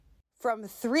From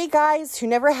three guys who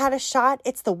never had a shot,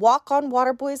 it's the Walk on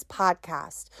Waterboys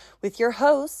podcast with your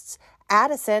hosts,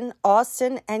 Addison,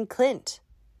 Austin, and Clint.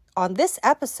 On this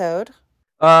episode,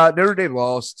 Notre Dame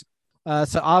lost.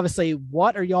 So obviously,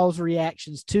 what are y'all's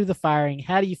reactions to the firing?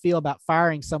 How do you feel about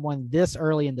firing someone this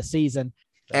early in the season?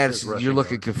 Addison, you're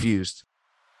looking confused.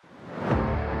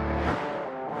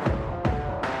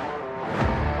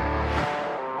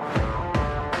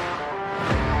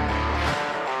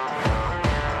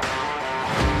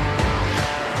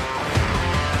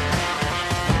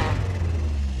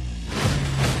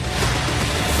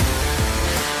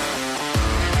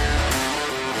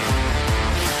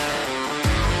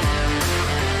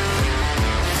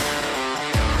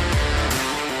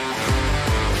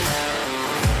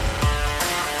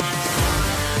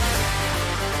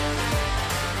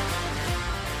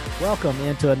 Welcome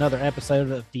into another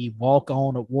episode of the Walk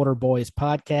on Waterboys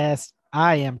podcast.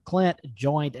 I am Clint,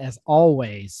 joined as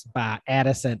always by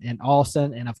Addison and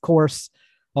Austin, and of course,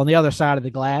 on the other side of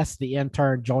the glass, the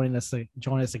intern join us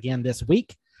again this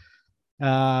week.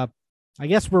 I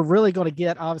guess we're really going to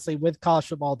get, obviously, with college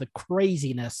football, the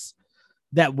craziness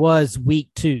that was week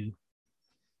 2.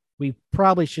 We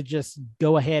probably should just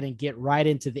go ahead and get right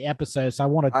into the episode. So I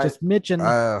want to just mention.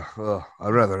 I'd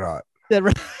rather not.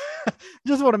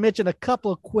 Just want to mention a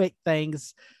couple of quick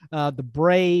things. The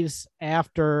Braves,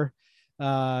 after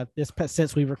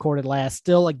since we recorded last,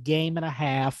 still a game and a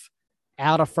half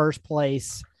out of first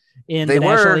place in the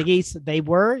National League East. They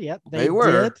were.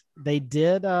 They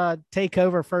did take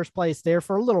over first place there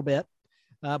for a little bit.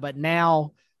 But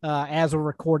now, as we're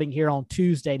recording here on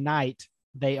Tuesday night,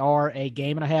 they are a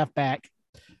game and a half back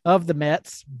of the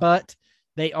Mets, but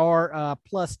they are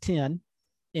plus 10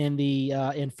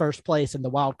 in first place in the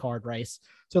wild card race.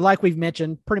 So like we've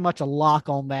mentioned, pretty much a lock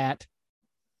on that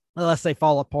unless they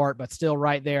fall apart, but still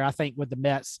right there. I think with the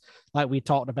Mets, like we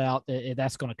talked about,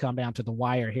 that's going to come down to the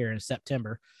wire here in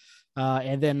September.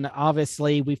 And then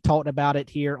obviously we've talked about it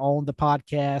here on the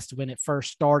podcast when it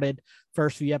first started,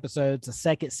 first few episodes, the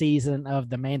second season of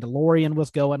The Mandalorian was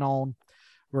going on.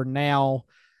 We're now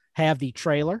have the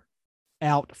trailer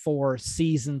out for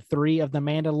season 3 of The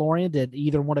Mandalorian. Did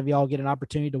either one of y'all get an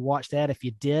opportunity to watch that? If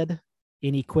you did,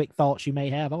 any quick thoughts you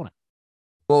may have on it?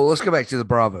 Well, let's go back to the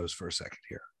Bravos for a second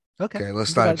here. Okay,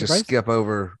 let's not just skip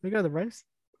over. We go to the Braves.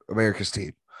 America's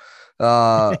team.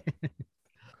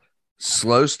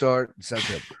 Slow start in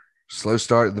September. Slow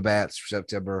start in the bats for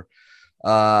September.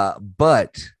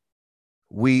 But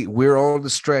we're on the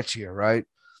stretch here, right?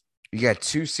 You got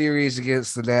 2 series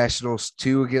against the Nationals,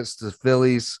 2 against the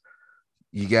Phillies.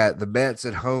 You got the Mets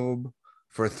at home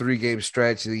for a 3-game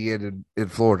stretch at the end in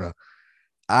Florida.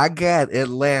 I got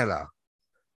Atlanta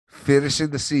finishing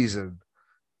the season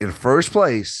in first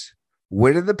place,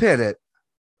 winning the pennant.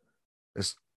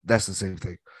 That's the same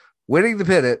thing. Winning the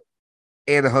pennant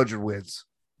and 100 wins.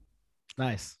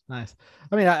 Nice. I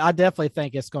mean, I definitely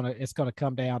think it's gonna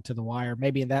come down to the wire.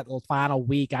 Maybe in that little final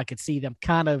week, I could see them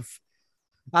kind of.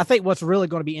 I think what's really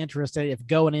going to be interesting if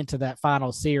going into that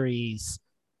final series.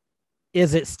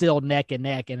 Is it still neck and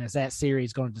neck, and is that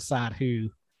series going to decide who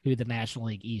the National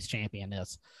League East champion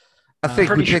is? I think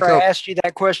I asked you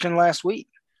that question last week.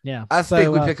 Yeah, I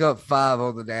think we pick up 5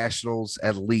 on the Nationals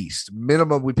at least.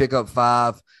 Minimum, we pick up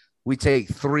 5. We take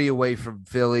 3 away from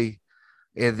Philly,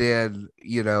 and then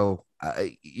you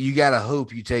got to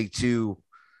hope you take two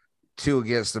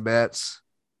against the Mets,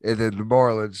 and then the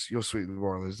Marlins. You'll sweep the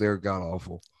Marlins; they're god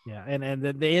awful. Yeah, and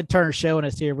the intern showing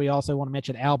us here. We also want to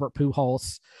mention Albert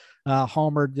Pujols.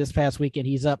 Homered this past weekend.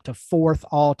 He's up to 4th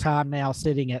all time now,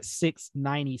 sitting at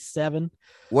 697.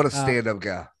 What a stand-up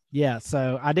guy. Yeah.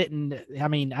 So I don't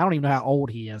even know how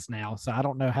old he is now. So I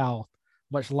don't know how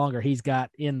much longer he's got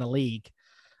in the league.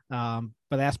 But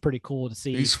that's pretty cool to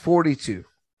see. He's 42.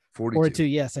 42.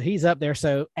 Yeah. So he's up there.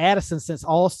 So Addison, since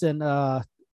Austin,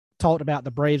 talked about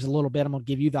the Braves a little bit, I'm going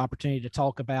to give you the opportunity to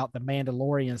talk about the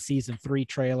Mandalorian season 3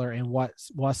 trailer and what's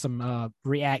some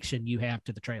reaction you have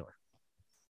to the trailer.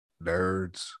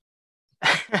 Nerds.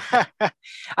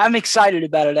 I'm excited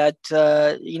about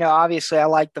it. Obviously I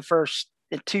like the first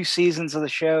 2 seasons of the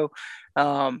show.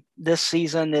 This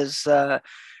season is set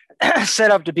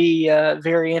up to be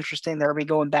very interesting. They'll be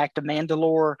going back to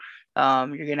Mandalore.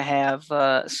 You're going to have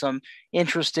some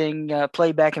interesting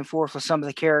play back and forth with some of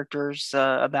the characters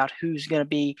about who's going to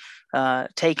be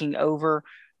taking over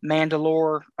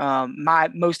Mandalore. My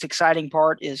most exciting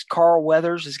part is Carl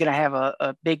Weathers is going to have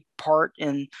a big part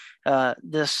in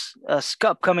this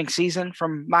upcoming season,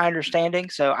 from my understanding.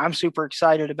 So I'm super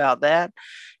excited about that.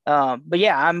 But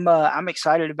yeah, I'm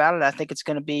excited about it. I think it's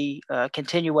going to be a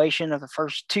continuation of the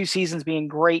first 2 seasons being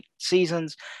great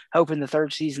seasons. Hoping the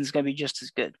third season is going to be just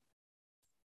as good.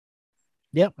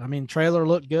 Yep. I mean, trailer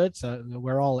looked good. So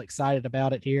we're all excited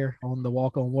about it here on the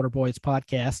Walk on Waterboys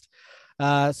podcast.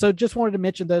 So just wanted to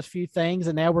mention those few things.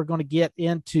 And now we're going to get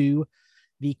into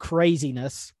the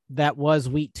craziness that was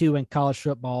week 2 in college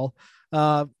football.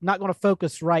 Not going to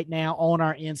focus right now on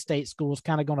our in-state schools,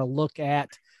 kind of going to look at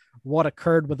what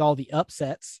occurred with all the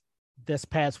upsets this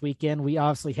past weekend. We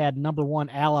obviously had number 1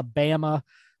 Alabama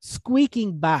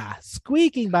squeaking by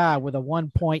with a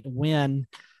 1-point win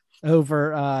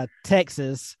over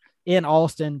Texas in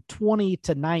Austin,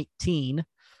 20-19.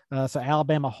 So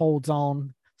Alabama holds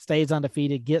on, stays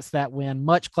undefeated, gets that win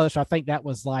much closer. I think that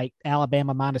was like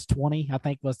Alabama minus 20, I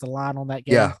think was the line on that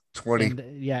game. Yeah,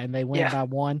 20. And they win by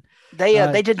 1.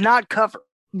 They did not cover.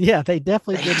 Yeah, they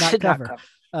definitely did not cover.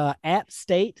 App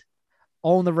State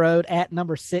on the road at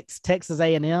number 6, Texas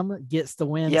A&M gets the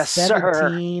win,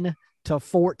 17-14.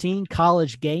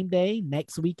 College game day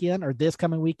next weekend, or this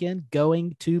coming weekend,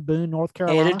 going to Boone, North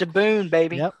Carolina. Headed to Boone,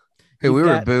 baby. Yep. Hey, we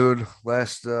were in Boone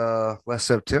last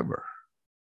September.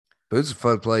 Boone's a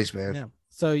fun place, man. Yeah.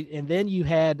 So, and then you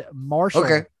had Marshall.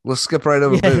 Okay, let's skip right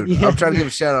over Boone. Yeah. I'm trying to give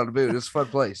a shout out to Boone. It's a fun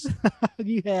place.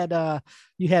 you had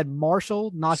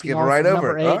Marshall knocking off right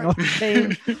number over 8 Notre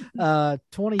Dame,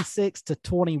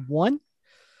 26-21.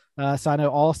 So I know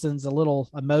Austin's a little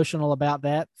emotional about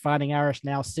that. Fighting Irish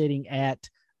now sitting at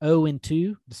 0-2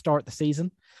 to start the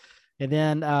season. And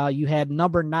then you had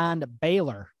number 9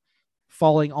 Baylor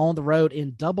falling on the road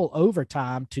in double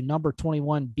overtime to number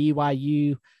 21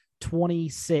 BYU,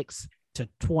 26-20.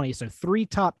 So 3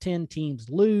 top 10 teams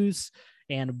lose,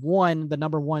 and the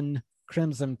number 1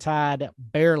 Crimson Tide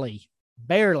barely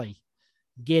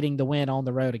getting the win on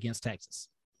the road against Texas.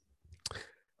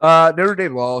 Notre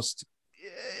Dame lost.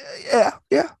 Yeah.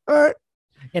 All right.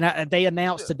 And they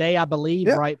announced today, I believe,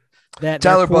 right, that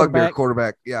Tyler Buckner,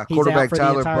 quarterback. Yeah, quarterback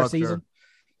Tyler Buckner. Season.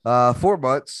 4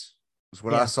 months is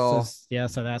what I saw.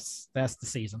 So that's the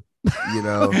season. You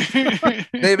know,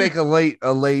 they make a late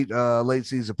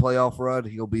season playoff run.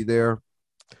 He'll be there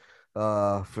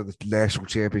for the national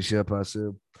championship, I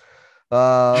assume.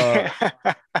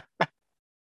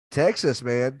 Texas,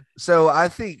 man. So I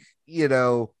think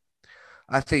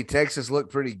Texas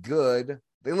looked pretty good.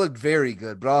 They looked very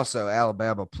good, but also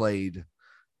Alabama played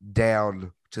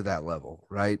down to that level,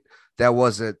 right? That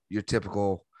wasn't your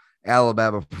typical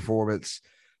Alabama performance.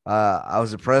 I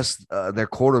was impressed. Their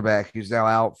quarterback, who's now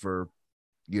out for,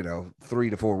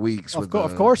 3 to 4 weeks. Of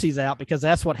course he's out, because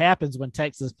that's what happens when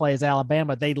Texas plays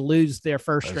Alabama. They lose their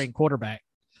first-string quarterback.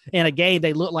 In a game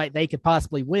they look like they could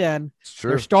possibly win. It's true.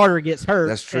 Their starter gets hurt.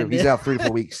 That's true. He's out 3 to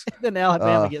 4 weeks. Then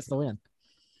Alabama gets the win.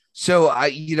 So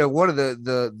one of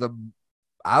the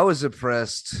I was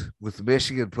impressed with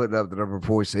Michigan putting up the number of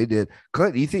points they did.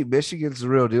 Clint, do you think Michigan's the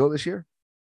real deal this year?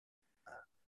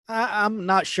 I'm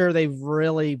not sure they've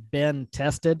really been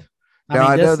tested.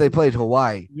 I know they played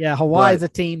Hawaii. Yeah, Hawaii is a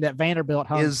team that Vanderbilt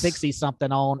hung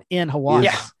 60-something on in Hawaii.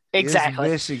 Yeah, exactly.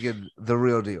 Is Michigan the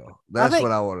real deal? That's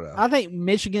what I want to know. I think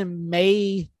Michigan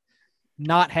may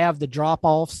not have the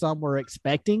drop-off some were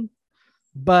expecting,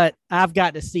 but I've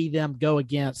got to see them go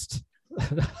against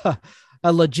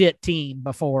a legit team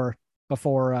before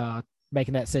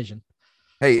making that decision.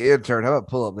 Hey, intern, how about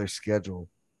pull up their schedule?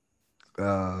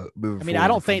 I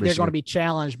don't think they're going to be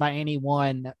challenged by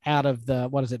anyone out of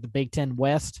the Big Ten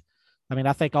West. I mean,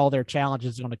 I think all their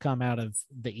challenges are going to come out of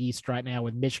the East right now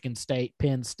with Michigan State,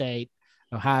 Penn State,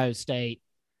 Ohio State.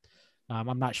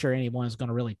 I'm not sure anyone's going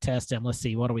to really test them. Let's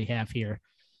see. What do we have here?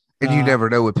 And you never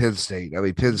know with Penn State. I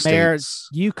mean, Penn State.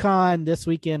 UConn this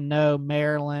weekend, no.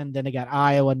 Maryland. Then they got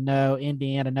Iowa, no.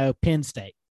 Indiana, no. Penn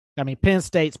State. I mean, Penn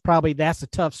State's probably, that's a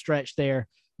tough stretch there.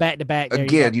 Back to back.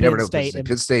 Again, you never know.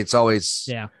 Penn State's always.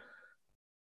 Yeah.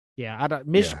 I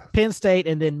don't. Penn State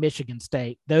and then Michigan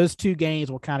State. Those 2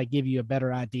 games will kind of give you a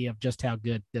better idea of just how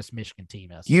good this Michigan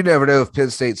team is. You never know if Penn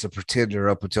State's a pretender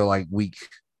up until like week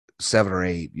 7 or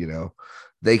 8.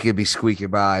 They could be squeaking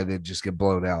by and then just get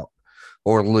blown out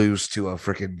or lose to a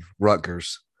freaking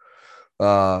Rutgers.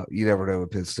 You never know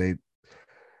with Penn State.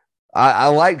 I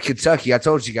like Kentucky. I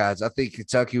told you guys, I think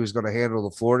Kentucky was going to handle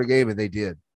the Florida game, and they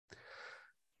did.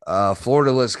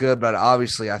 Florida looks good, but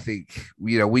obviously I think,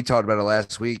 we talked about it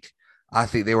last week. I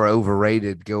think they were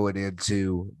overrated going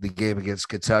into the game against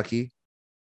Kentucky,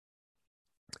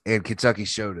 and Kentucky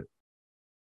showed it.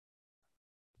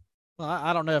 Well,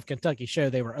 I don't know if Kentucky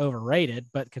showed they were overrated,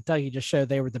 but Kentucky just showed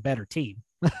they were the better team.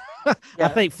 I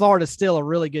think Florida's still a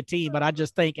really good team, but I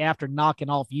just think after knocking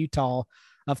off Utah,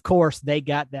 of course, they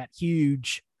got that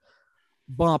huge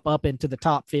bump up into the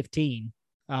top 15.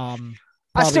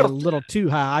 probably a little too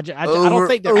high. I don't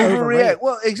think they're overreact.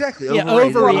 Well, exactly. Yeah,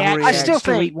 overreaction. I still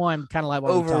think week one, kind of like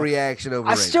what overreaction.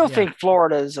 I still think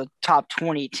Florida is a top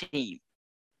 20 team.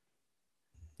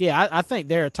 Yeah, I think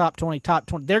they're a top 20.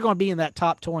 They're going to be in that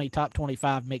top 20, top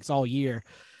 25 mix all year.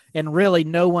 And really,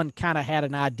 no one kind of had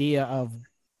an idea of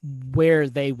where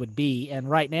they would be. And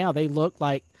right now, they look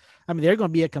like, they're going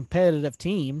to be a competitive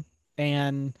team.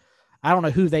 And I don't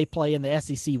know who they play in the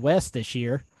SEC West this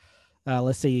year.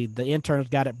 Let's see. The interns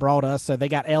got it brought us. So they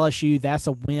got LSU. That's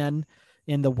a win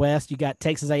in the West. You got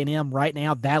Texas A&M right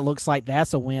now. That looks like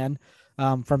that's a win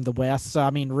from the West. So,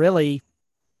 really,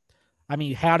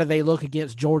 how do they look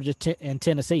against Georgia and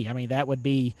Tennessee?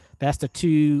 That's the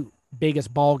two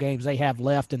biggest ball games they have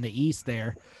left in the East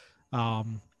there.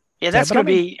 That's going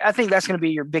to be, I think that's going to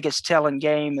be your biggest telling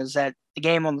game, is that the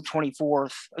game on the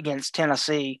 24th against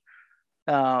Tennessee.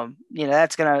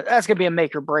 That's going to be a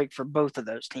make or break for both of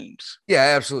those teams. Yeah,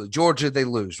 absolutely. Georgia, they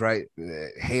lose, right?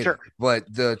 Sure. But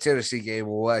the Tennessee game,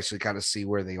 we'll actually kind of see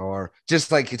where they are.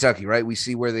 Just like Kentucky, right? We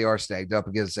see where they are stacked up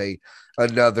against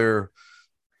another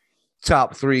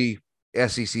top 3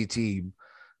 SEC team,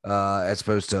 as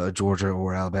opposed to Georgia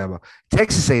or Alabama.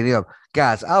 Texas A&M,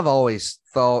 guys, I've always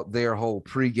thought their whole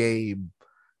pregame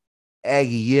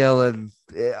Aggie yelling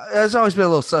has always been a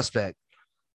little suspect.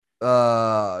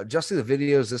 Just see the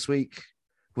videos this week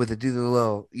with the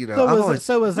little,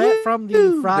 So was that from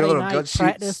the Friday night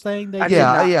practice thing?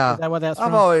 Yeah. Is that what that's from?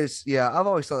 I've always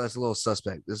thought that's a little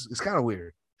suspect. It's kind of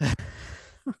weird. It's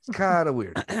kind of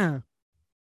weird.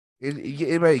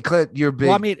 Clint, you're big.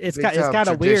 Well, it's kind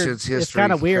of weird. It's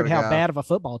kind of weird how bad of a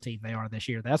football team they are this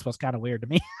year. That's what's kind of weird to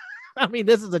me.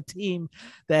 This is a team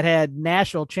that had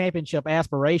national championship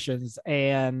aspirations,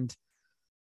 and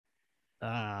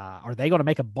are they going to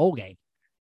make a bowl game?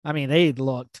 They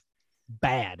looked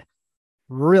bad,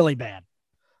 really bad.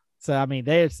 So,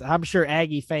 I'm sure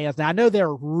Aggie fans. Now, I know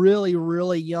they're really,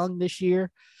 really young this year,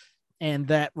 and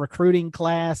that recruiting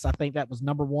class, I think that was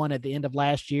number 1 at the end of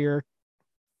last year.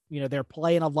 They're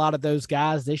playing a lot of those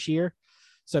guys this year.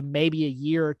 So maybe a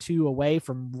year or two away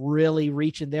from really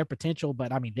reaching their potential.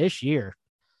 But this year,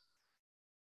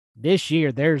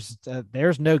 there's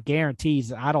no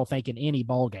guarantees, I don't think, in any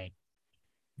ball game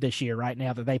this year right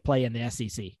now that they play in the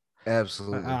SEC.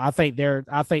 Absolutely. I think they're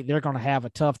going to have a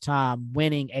tough time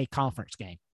winning a conference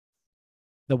game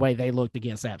the way they looked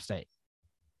against App State.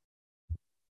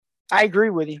 I agree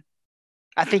with you.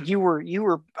 I think you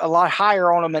were a lot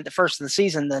higher on them at the first of the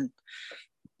season than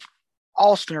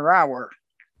Austin or I were.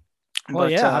 Well,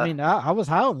 I was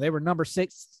high on them. They were number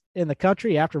 6 in the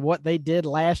country after what they did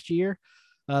last year.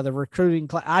 The recruiting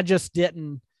class, I just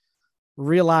didn't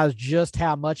realize just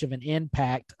how much of an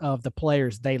impact of the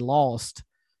players they lost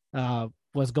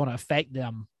was going to affect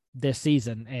them this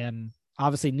season. And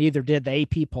obviously neither did the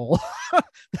AP poll.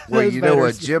 Well, you know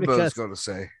what Jimbo's going to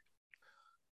say.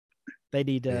 They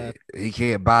need he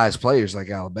can't buy his players like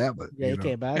Alabama. Yeah, he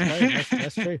can't buy his players.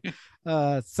 That's true.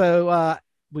 So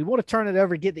we want to turn it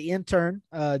over, get the intern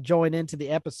join into the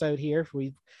episode here.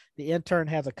 The intern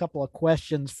has a couple of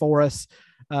questions for us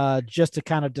just to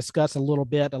kind of discuss a little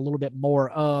bit more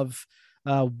of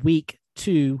week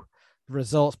 2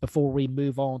 results before we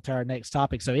move on to our next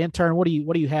topic. So intern, what do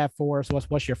you have for us?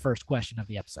 What's your first question of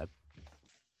the episode?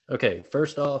 Okay,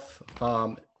 first off,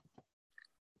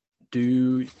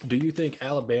 do you think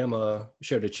Alabama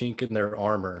showed a chink in their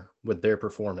armor with their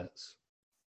performance?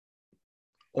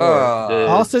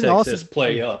 Or did Texas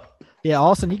play up? Yeah,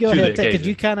 Austin, you go ahead. Because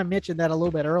you kind of mentioned that a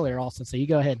little bit earlier, Austin. So you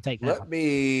go ahead and take that.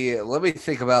 Let me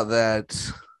think about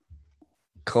that.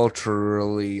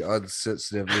 Culturally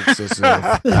insensitive.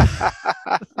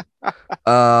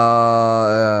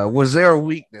 Was there a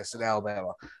weakness in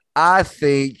Alabama? I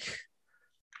think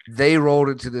they rolled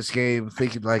into this game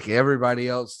thinking like everybody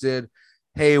else did.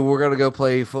 Hey, we're going to go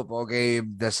play a football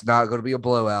game that's not going to be a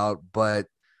blowout, but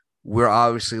we're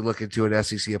obviously looking to an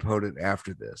SEC opponent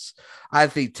after this. I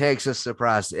think Texas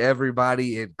surprised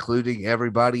everybody, including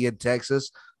everybody in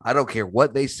Texas. I don't care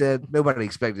what they said. Nobody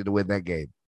expected to win that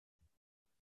game.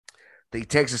 I think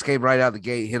Texas came right out the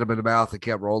gate, hit them in the mouth, and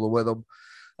kept rolling with them.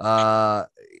 I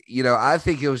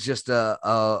think it was just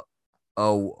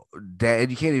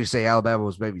and you can't even say Alabama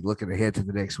was maybe looking ahead to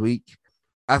the next week.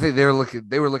 I think they were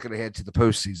looking ahead to the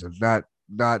postseason,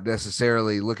 not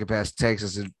necessarily looking past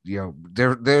Texas, and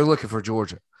they're looking for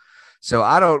Georgia. So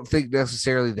I don't think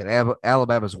necessarily that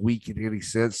Alabama's weak in any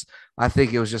sense. I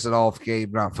think it was just an off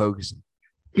game, not focusing.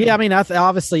 Yeah,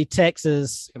 obviously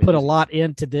Texas put a lot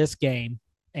into this game,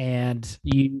 and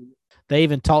they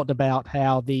even talked about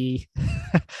how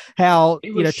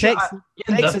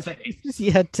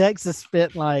Texas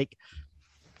spent like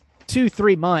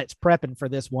 2-3 months prepping for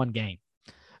this one game.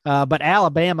 But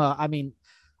Alabama, I mean,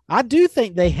 I do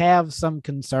think they have some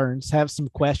concerns, have some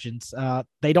questions.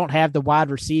 They don't have the wide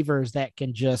receivers that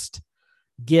can just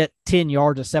get 10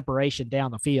 yards of separation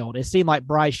down the field. It seemed like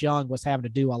Bryce Young was having to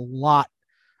do a lot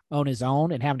on his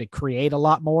own and having to create a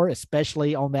lot more,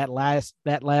 especially on that last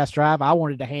drive. I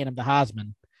wanted to hand him the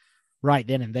Heisman right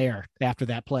then and there after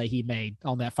that play he made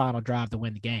on that final drive to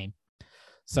win the game.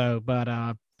 So, but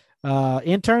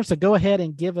interns, so go ahead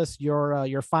and give us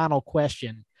your final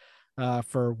question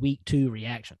for week 2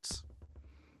 reactions.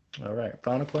 All right.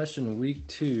 Final question, week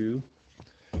 2.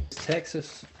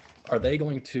 Texas, are they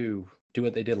going to do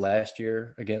what they did last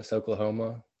year against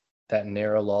Oklahoma, that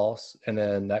narrow loss, and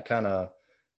then that kind of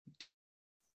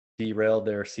derailed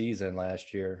their season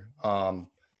last year?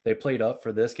 They played up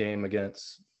for this game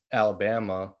against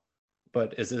Alabama,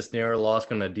 but is this narrow loss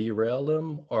going to derail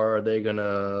them, or are they going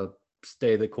to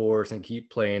stay the course and keep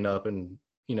playing up and,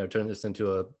 turn this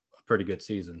into a pretty good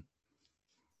season?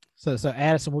 So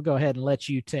Addison, we'll go ahead and let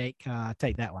you take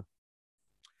that one.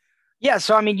 Yeah,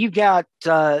 so I mean, you've got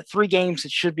 3 games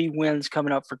that should be wins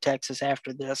coming up for Texas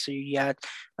after this. So you got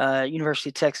University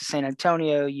of Texas San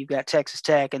Antonio, you've got Texas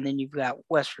Tech, and then you've got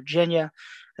West Virginia.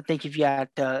 I think you've got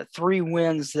 3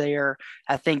 wins there.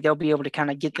 I think they'll be able to kind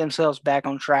of get themselves back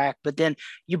on track. But then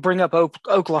you bring up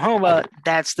Oklahoma,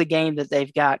 that's the game that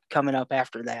they've got coming up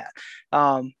after that.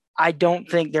 I don't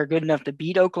think they're good enough to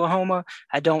beat Oklahoma.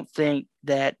 I don't think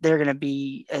that they're going to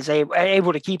be as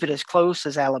able to keep it as close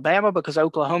as Alabama, because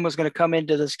Oklahoma is going to come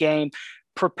into this game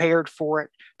prepared for it.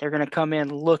 They're going to come in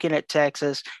looking at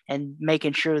Texas and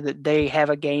making sure that they have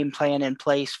a game plan in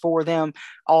place for them.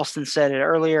 Austin said it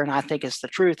earlier, and I think it's the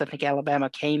truth. I think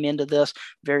Alabama came into this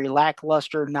very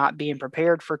lackluster, not being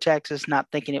prepared for Texas, not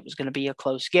thinking it was going to be a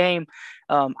close game.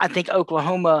 I think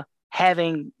Oklahoma,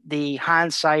 having the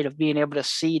hindsight of being able to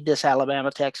seed this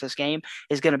Alabama-Texas game,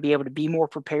 is going to be able to be more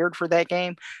prepared for that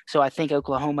game. So I think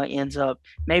Oklahoma ends up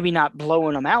maybe not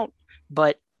blowing them out,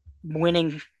 but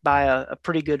winning by a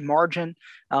pretty good margin.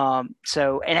 And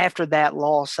after that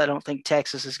loss, I don't think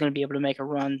Texas is going to be able to make a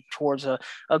run towards a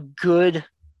good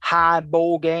high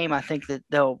bowl game. I think that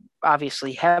they'll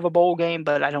obviously have a bowl game,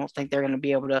 but I don't think they're going to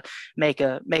be able to make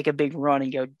a big run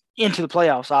and go into the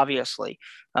playoffs, obviously.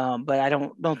 But I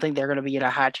don't think they're going to be in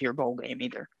a high tier bowl game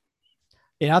either.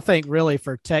 Yeah, I think really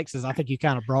for Texas, I think you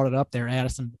kind of brought it up there,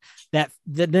 Addison, that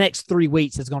the next 3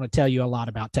 weeks is going to tell you a lot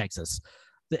about Texas.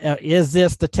 Is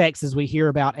this the Texas we hear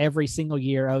about every single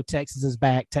year? Oh, Texas is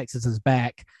back.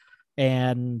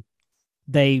 And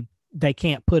they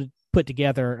can't put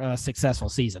together a successful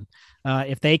season.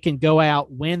 If they can go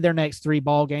out, win their next 3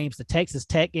 ball games, the Texas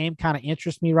Tech game kind of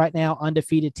interests me right now.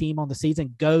 Undefeated team on the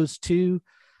season goes to,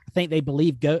 I think they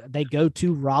go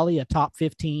to Raleigh, a top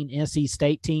 15 NC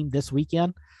State team this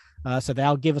weekend. So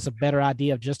that'll give us a better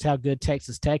idea of just how good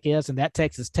Texas Tech is. And that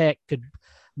Texas Tech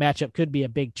matchup could be a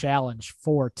big challenge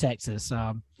for Texas.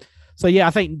 So yeah,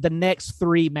 I think the next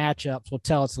 3 matchups will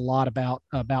tell us a lot about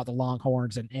the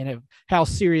Longhorns and how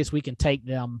serious we can take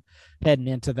them heading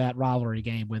into that rivalry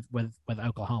game with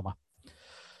Oklahoma.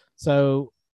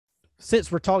 So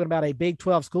since we're talking about a Big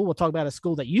 12 school, we'll talk about a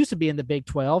school that used to be in the Big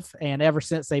 12, and ever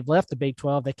since they've left the Big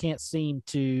 12, they can't seem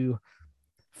to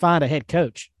find a head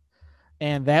coach.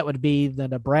 And that would be the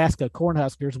Nebraska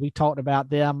Cornhuskers. We talked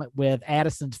about them with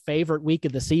Addison's favorite week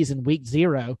of the season, week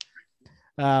 0,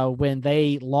 when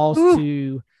they lost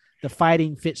to the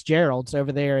Fighting Fitzgeralds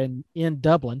over there in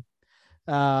Dublin.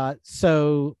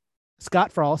 So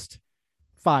Scott Frost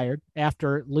fired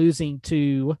after losing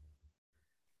to,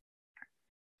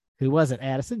 who was it,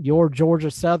 Addison? Your Georgia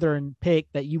Southern pick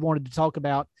that you wanted to talk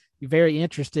about. You're very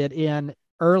interested in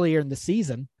earlier in the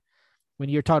season when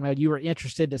you were talking about you were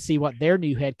interested to see what their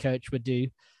new head coach would do.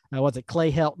 Was it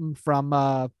Clay Helton from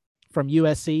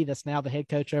USC that's now the head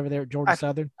coach over there at Georgia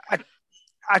Southern?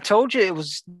 I told you it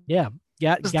was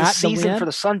got the season for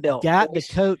the Sun Belt. Got the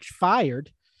coach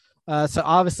fired. So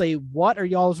obviously, what are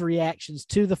y'all's reactions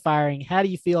to the firing? How do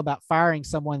you feel about firing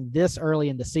someone this early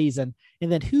in the season?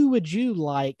 And then who would you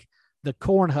like the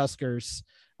Cornhuskers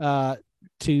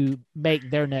to make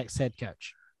their next head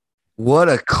coach? What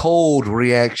a cold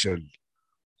reaction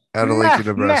out of Lincoln,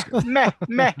 Nebraska.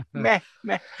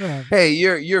 Hey,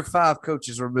 you're 5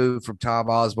 coaches removed from Tom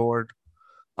Osborne.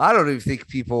 I don't even think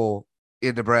people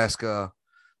in Nebraska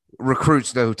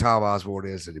recruits know who Tom Osborne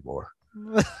is anymore.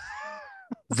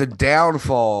 The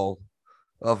downfall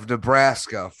of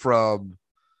Nebraska from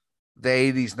the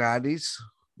 80s, 90s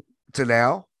to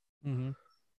now,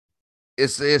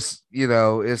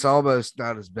 it's almost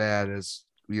not as bad as,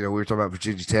 we were talking about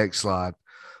Virginia Tech slide.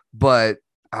 But,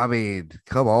 I mean,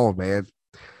 come on, man.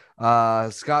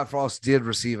 Scott Frost did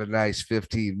receive a nice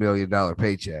 $15 million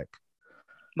paycheck.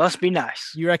 Must be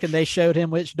nice. You reckon they showed him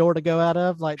which door to go out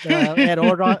of, like Ed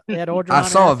Orgeron? I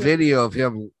saw a video of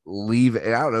him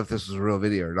leaving. I don't know if this was a real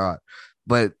video or not,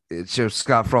 but it shows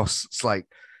Scott Frost. It's like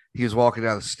he was walking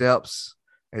down the steps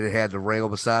and it had the rail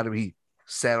beside him. He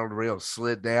sat on the rail and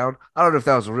slid down. I don't know if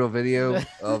that was a real video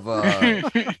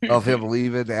of him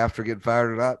leaving after getting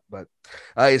fired or not, but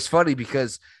it's funny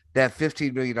because that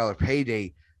 $15 million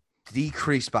payday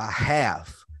decreased by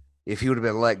half if he would have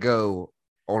been let go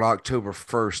on October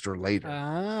 1st or later.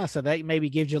 So that maybe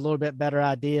gives you a little bit better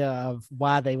idea of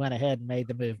why they went ahead and made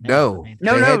the move. No.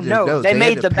 They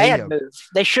made the bad move.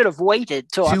 They should have waited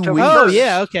till October 1st. Oh,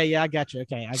 yeah. Okay. Yeah, I got you.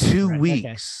 Okay. 2 weeks.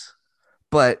 Okay.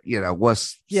 But,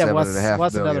 what's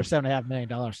 $7.5 another $7.5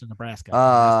 million in Nebraska?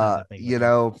 I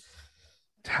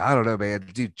don't know, man.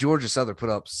 Dude, Georgia Southern put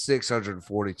up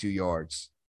 642 yards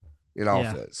in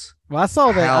offense. Well, I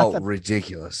saw that. How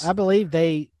ridiculous. I believe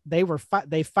they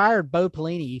fired Bo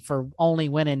Pelini for only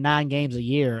winning 9 games a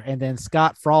year, and then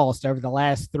Scott Frost over the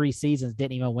last 3 seasons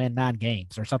didn't even win 9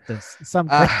 games or something.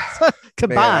 Combined.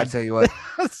 Man, I tell you what.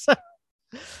 So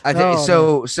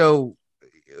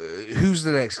who's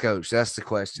the next coach? That's the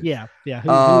question. Yeah.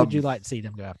 Who would you like to see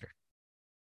them go after?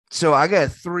 So I got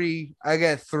 3.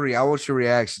 I want your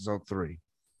reactions on 3.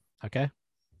 Okay.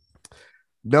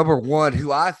 Number 1,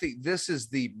 who I think this is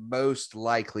the most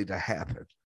likely to happen.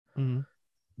 Mm-hmm.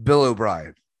 Bill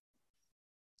O'Brien.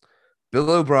 Bill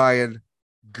O'Brien,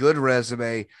 good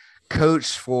resume,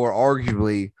 coached for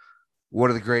arguably one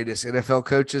of the greatest NFL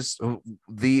coaches,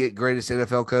 the greatest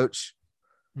NFL coach,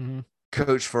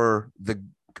 coach for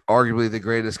arguably the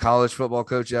greatest college football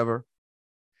coach ever.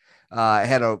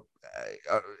 Had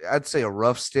I'd say a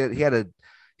rough stint. He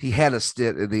had a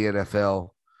stint in the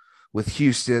NFL with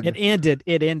Houston. It ended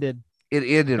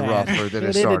rougher than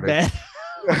it started.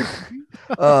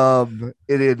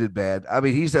 It ended bad. I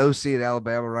mean, he's the OC in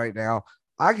Alabama right now.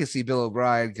 I can see Bill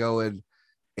O'Brien going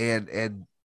and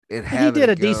having. He did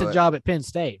a decent job at Penn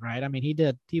State, right? I mean, he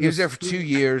did. He was there for 2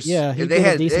 years. Yeah, he did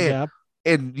a decent job.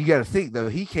 And you got to think though,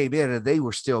 he came in and they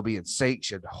were still being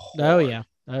sanctioned hard. Oh yeah.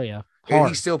 Hard. And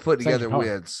he's still putting together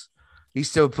wins. He's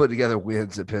still putting together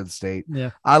wins at Penn State.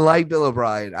 Yeah, I like Bill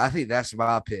O'Brien. I think that's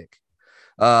my pick.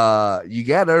 You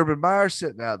got Urban Meyer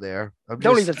sitting out there.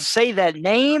 Don't even say that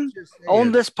name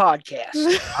on this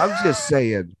podcast. I'm just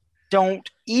saying. Don't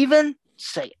even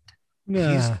say it.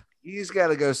 Yeah. He's got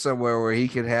to go somewhere where he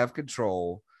can have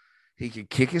control. He can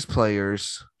kick his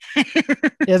players.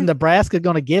 Is Nebraska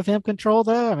going to give him control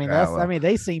though? I mean, I mean,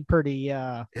 they seem pretty.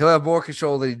 He'll have more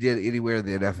control than he did anywhere in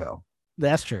the NFL.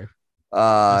 That's true.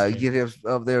 Get him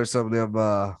up there with some of them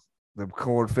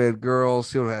corn-fed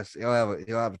girls. He'll have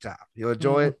a time. He'll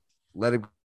enjoy it. Let him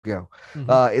go.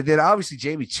 And then obviously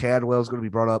Jamie Chadwell is going to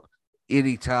be brought up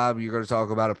anytime you're going to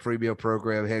talk about a premium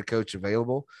program head coach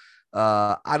available.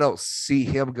 I don't see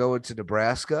him going to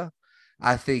Nebraska.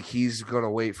 I think he's going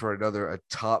to wait for a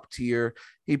top tier.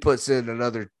 He puts in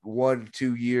another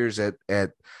 1-2 years at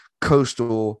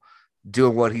Coastal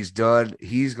doing what he's done.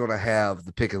 He's going to have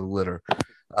the pick of the litter.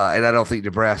 And I don't think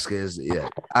Nebraska is it.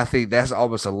 I think that's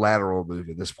almost a lateral move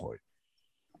at this point.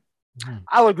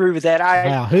 I'll agree with that.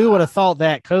 Wow, who would have thought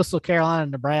that Coastal Carolina,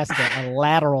 Nebraska, a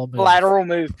lateral move? Lateral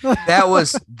move. That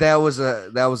was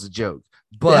a joke.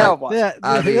 But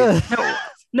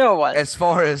no, it wasn't. As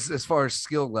far as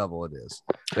skill level, it is.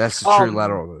 That's a true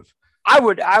lateral move.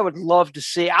 I would love to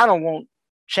see. I don't want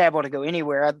Chadwell to go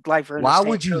anywhere. I'd like for him. Why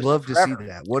would you love to see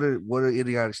that? What an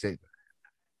idiotic statement.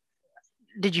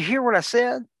 Did you hear what I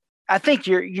said? I think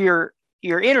your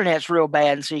internet's real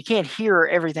bad, and so you can't hear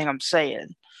everything I'm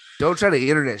saying. Don't try to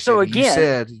internet. So shit.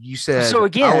 again, you said. So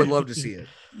again, I would love to see it.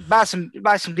 Get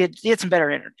some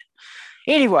better internet.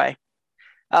 Anyway,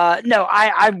 no,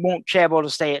 I want Chadwell to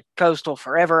stay at Coastal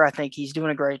forever. I think he's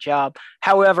doing a great job.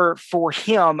 However, for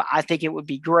him, I think it would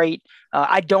be great.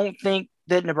 I don't think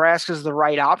that Nebraska is the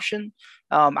right option.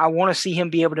 I want to see him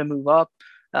be able to move up.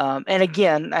 And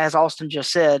again, as Austin just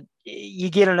said, you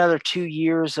get another 2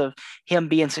 years of him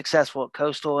being successful at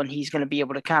Coastal, and he's going to be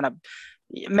able to kind of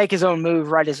make his own move,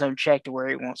 write his own check to where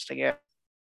he wants to go.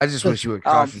 I just wish you would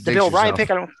contradict the Bill O'Brien yourself.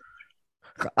 pick.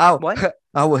 I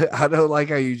don't like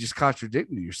how you just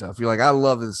contradicted yourself. You're like, I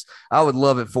love this. I would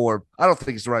love it for him. I don't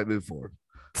think it's the right move for him.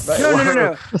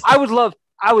 No. I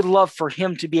would love for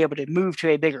him to be able to move to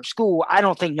a bigger school. I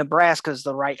don't think Nebraska is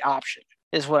the right option,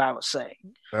 is what I was saying.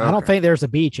 Okay. I don't think there's a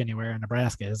beach anywhere in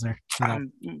Nebraska, is there?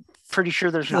 I'm pretty sure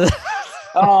there's not.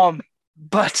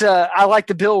 But I like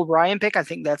the Bill O'Brien pick. I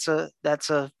think that's a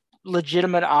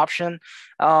legitimate option.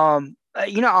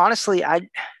 Honestly, I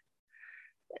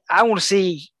want to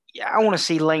see, Yeah, I want to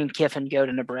see Lane Kiffin go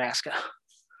to Nebraska.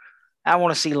 I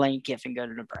want to see Lane Kiffin go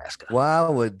to Nebraska. Why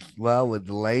would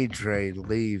the Lane trade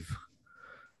leave?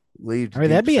 I mean,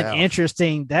 that'd be an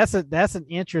interesting. That's an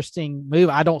interesting move.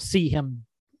 I don't see him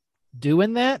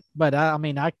doing that, but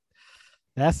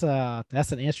that's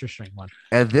an interesting one.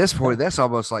 At this point, that's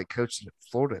almost like coaching at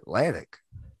Florida Atlantic.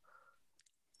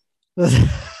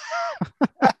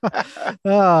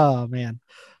 Oh man!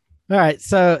 All right,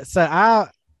 so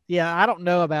I don't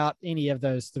know about any of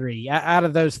those three. Out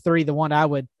of those three, the one I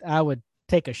would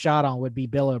take a shot on would be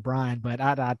Bill O'Brien, but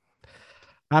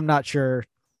I'm not sure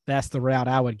that's the route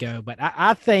I would go. But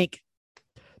I think,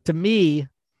 to me,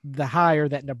 the hire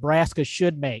that Nebraska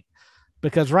should make,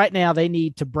 because right now they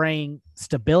need to bring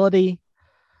stability,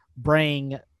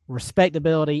 bring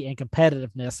respectability and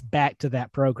competitiveness back to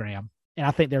that program. And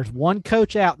I think there's one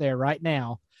coach out there right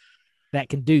now that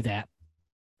can do that.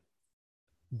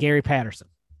 Gary Patterson.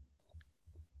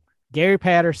 Gary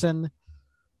Patterson,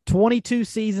 22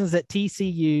 seasons at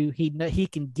TCU. He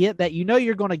can get that.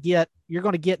 You're going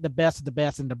to get the best of the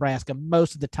best in Nebraska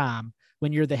most of the time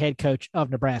when you're the head coach of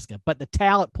Nebraska. But the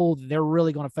talent pool that they're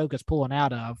really going to focus pulling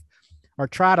out of, or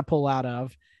try to pull out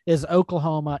of, is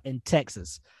Oklahoma and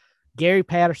Texas. Gary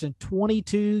Patterson,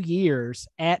 22 years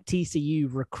at TCU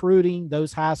recruiting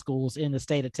those high schools in the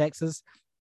state of Texas,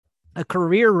 a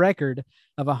career record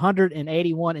of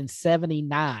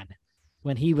 181-79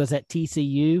 when he was at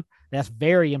TCU. That's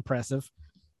very impressive.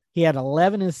 He had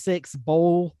 11-6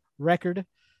 bowl record,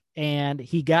 and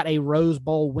he got a Rose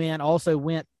Bowl win. Also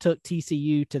took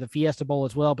TCU to the Fiesta Bowl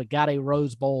as well, but got a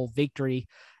Rose Bowl victory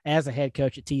as a head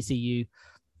coach at TCU.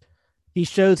 He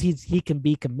shows he can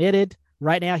be committed.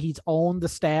 Right now, he's on the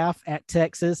staff at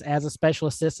Texas as a special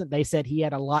assistant. They said he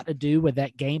had a lot to do with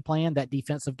that game plan, that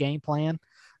defensive game plan,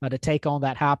 to take on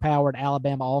that high-powered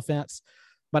Alabama offense.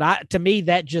 But to me,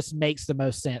 that just makes the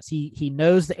most sense. He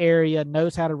knows the area,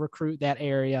 knows how to recruit that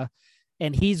area,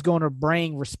 and he's going to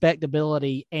bring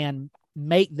respectability and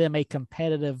make them a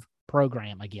competitive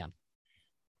program again.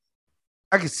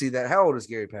 I can see that. How old is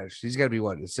Gary Patterson? He's got to be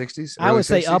what, in the 60s? I would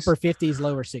say 60s? upper 50s,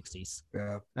 lower 60s.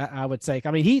 Yeah, I would say.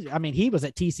 He was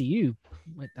at TCU.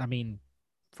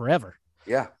 Forever.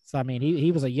 Yeah. So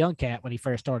he was a young cat when he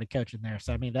first started coaching there.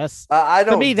 So that's I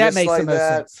don't. To me, that makes the most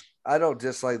sense. I don't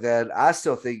dislike that. I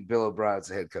still think Bill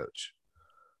O'Brien's a head coach.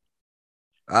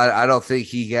 I don't think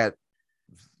he got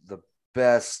the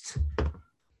best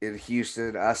in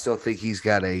Houston. I still think he's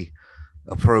got a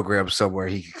program somewhere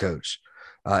he can coach.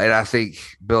 And I think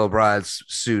Bill O'Brien's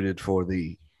suited for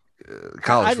the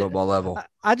college football level.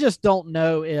 I just don't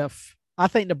know if – I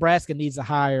think Nebraska needs to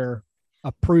hire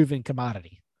a proven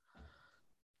commodity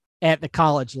at the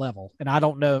college level. And I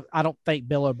don't know – I don't think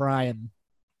Bill O'Brien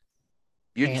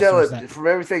 – You're telling – from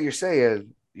everything you're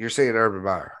saying Urban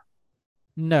Meyer.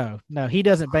 No, he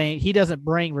doesn't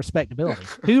bring respectability.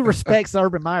 Who respects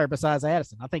Urban Meyer besides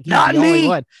Addison? I think he's the only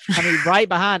one. Right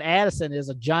behind Addison is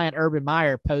a giant Urban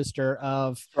Meyer poster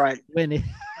of when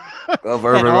of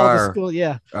Urban Meyer. School,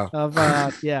 yeah.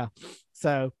 Oh. Yeah.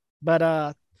 So, but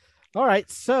all right.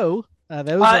 So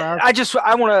those are.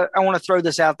 I want to throw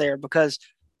this out there because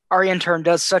our intern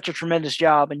does such a tremendous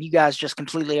job, and you guys just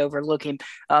completely overlook him.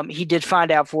 He did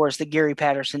find out for us that Gary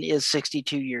Patterson is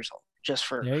 62 years old. Just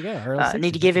for there you go.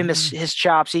 Need to give him his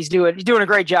chops. He's doing a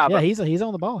great job. Yeah, he's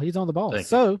on the ball. He's on the ball. That's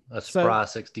Fry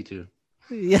 62.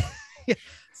 Yeah.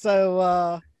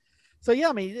 So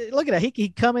yeah, look at that. He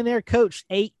come in there, coach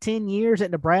 8-10 years at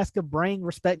Nebraska, bring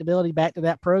respectability back to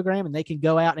that program, and they can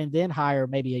go out and then hire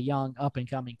maybe a young up and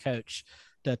coming coach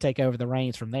to take over the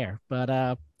reins from there.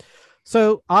 But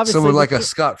so obviously someone like a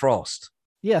Scott Frost.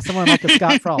 Yeah, someone like a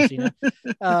Scott Frost,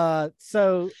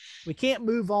 So we can't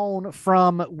move on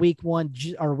from week 1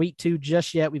 or week 2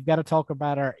 just yet. We've got to talk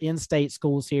about our in-state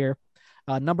schools here.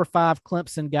 Number 5,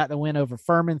 Clemson got the win over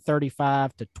Furman,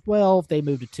 35-12. They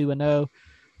moved to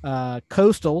 2-0.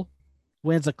 Coastal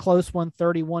wins a close one,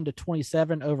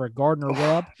 31-27 over Gardner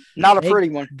Webb. Not a pretty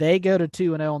one. They go to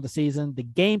 2-0 on the season. The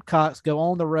Gamecocks go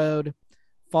on the road,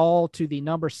 fall to the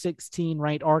number 16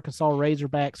 ranked Arkansas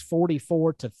Razorbacks,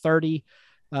 44-30.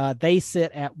 They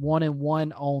sit at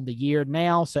 1-1 on the year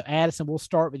now. So Addison, we'll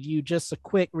start with you. Just a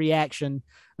quick reaction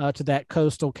to that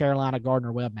Coastal Carolina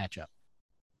Gardner Webb matchup.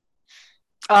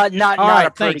 Not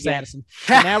a pretty thanks, game. Addison.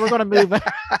 Now we're going to move.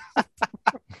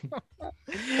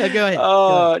 Go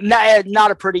ahead.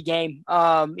 Not a pretty game.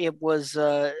 It was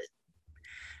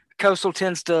Coastal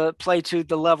tends to play to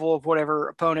the level of whatever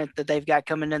opponent that they've got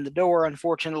coming in the door,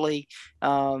 unfortunately.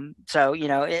 So,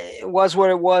 it was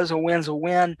what it was. A win's a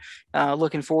win.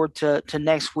 Looking forward to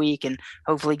next week and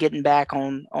hopefully getting back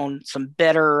on some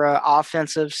better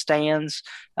offensive stands.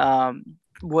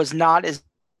 was not as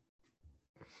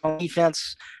on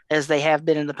defense as they have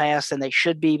been in the past, and they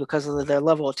should be because of their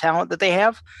level of talent that they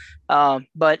have.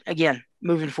 But again,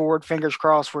 moving forward, fingers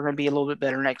crossed, we're going to be a little bit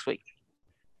better next week.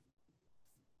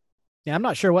 Yeah, I'm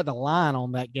not sure what the line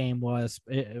on that game was,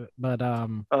 but it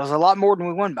was a lot more than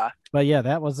we won by. But yeah,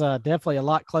 that was definitely a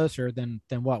lot closer than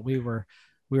what we were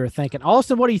thinking.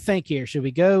 Austin, what do you think here? Should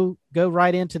we go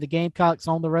right into the Gamecocks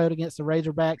on the road against the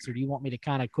Razorbacks, or do you want me to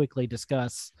kind of quickly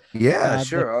discuss? Yeah,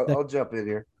 sure. I'll jump in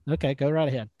here. Okay, go right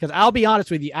ahead. Because I'll be honest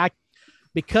with you,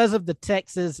 because of the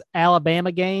Texas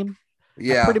Alabama game,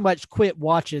 I pretty much quit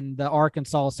watching the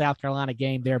Arkansas South Carolina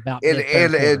game there about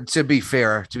and to be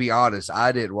fair, to be honest,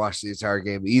 I didn't watch the entire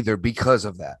game either because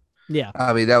of that. Yeah,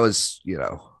 I mean that was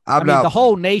the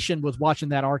whole nation was watching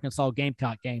that Arkansas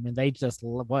Gamecock game, and they just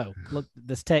look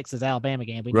this Texas Alabama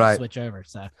game. We need to switch over.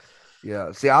 So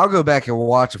yeah, see, I'll go back and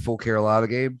watch a full Carolina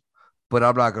game, but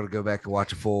I'm not going to go back and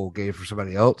watch a full game for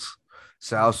somebody else.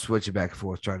 So I'll switch it back and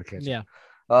forth trying to catch. Yeah,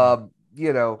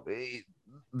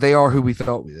 they are who we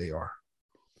thought they are.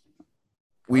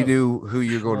 We knew who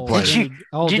you're going to play.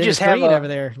 Did you just have over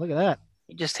there? Look at that.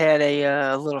 You just had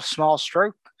a little small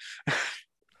stroke.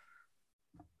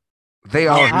 They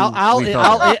are.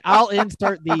 I'll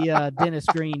insert the Dennis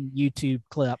Green YouTube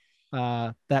clip.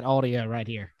 That audio right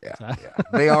here. Yeah, so. Yeah.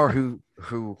 They are who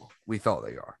we thought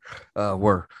they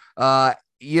were.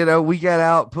 We got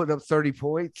out putting up 30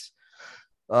 points.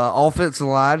 Offensive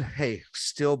line, hey,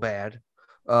 still bad.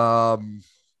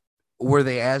 Were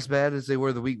they as bad as they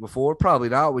were the week before? Probably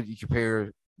not when you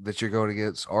compare that you're going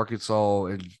against Arkansas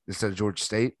instead of Georgia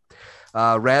State.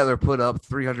 Rattler put up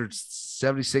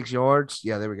 376 yards.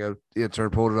 Yeah, there we go. Intern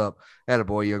pulled it up.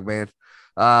 Attaboy, young man.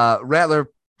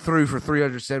 Rattler threw for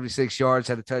 376 yards,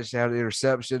 had a touchdown and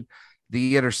interception.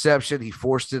 The interception, he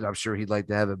forced it. I'm sure he'd like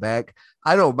to have it back.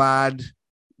 I don't mind.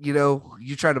 You're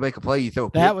trying to make a play, you throw a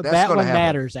pick. That one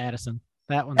matters, Addison.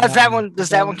 That one. Does that one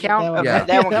count?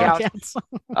 That one counts.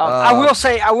 I will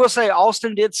say,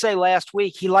 Austin did say last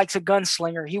week he likes a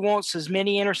gunslinger. He wants as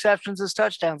many interceptions as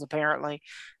touchdowns. Apparently,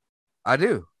 I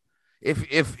do.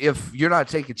 If you're not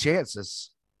taking chances,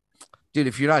 dude,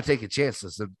 then you're not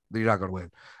going to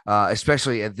win.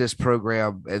 Especially at this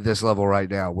program at this level right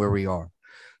now where we are.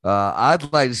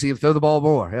 I'd like to see him throw the ball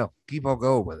more. Hell, keep on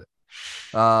going with it.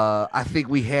 I think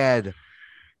we had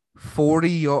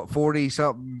 40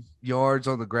 something yards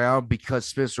on the ground because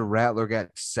Spencer Rattler got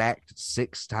sacked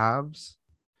 6 times.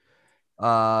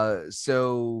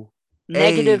 So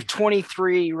negative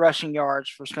 23 rushing yards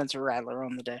for Spencer Rattler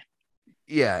on the day.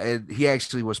 Yeah, and he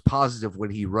actually was positive when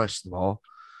he rushed the ball.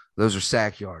 Those are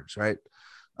sack yards, right?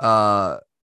 The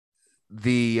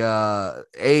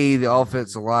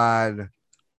offensive line.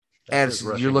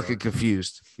 Addison, you're looking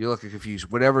confused.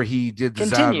 Whenever he did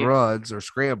design runs or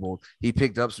scrambled, he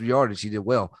picked up some yardage. He did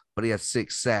well, but he had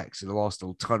 6 sacks and lost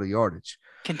a ton of yardage.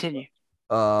 Continue.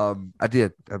 I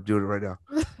did. I'm doing it right now.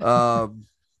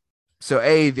 So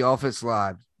the offensive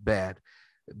line, bad.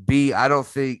 B, I don't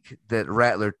think that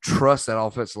Rattler trusts that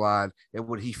offensive line, and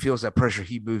when he feels that pressure,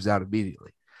 he moves out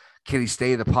immediately. Can he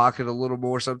stay in the pocket a little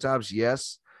more sometimes?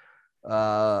 Yes.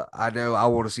 I know I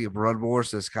want to see him run more,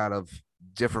 so it's kind of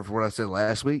different from what I said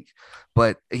last week,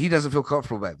 but he doesn't feel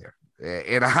comfortable back there.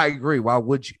 And I agree. Why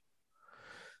would you?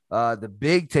 The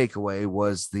big takeaway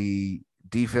was the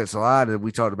defensive line, and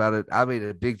we talked about it. I made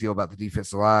a big deal about the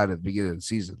defensive line at the beginning of the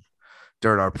season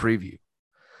during our preview.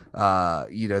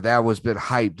 That was been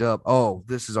hyped up. Oh,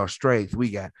 this is our strength.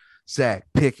 We got Zach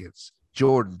Pickens,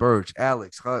 Jordan Burch,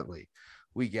 Alex Huntley.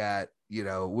 We got,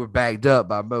 we're backed up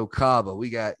by Mo Kaba. We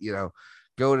got,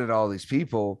 going at all these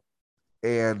people,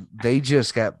 and they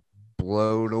just got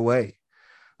blown away.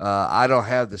 I don't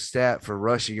have the stat for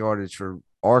rushing yardage for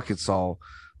Arkansas,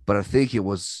 but I think it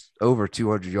was over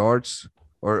 200 yards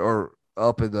or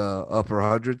up in the upper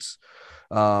hundreds.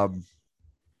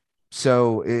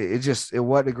 So it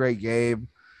wasn't a great game.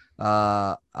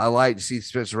 I like to see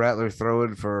Spencer Rattler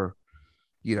throwing for,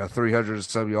 300 and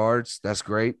some yards. That's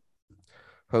great.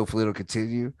 Hopefully it'll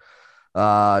continue.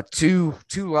 Two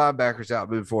linebackers out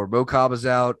moving forward. Mo Kaba's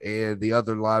out, and the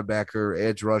other linebacker,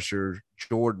 edge rusher,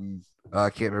 Jordan, I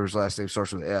can't remember his last name,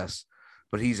 starts with an S,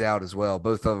 but he's out as well.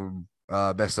 Both of them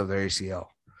messed up their ACL.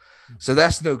 So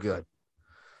that's no good.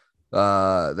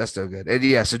 And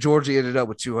so Georgia ended up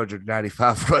with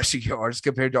 295 rushing yards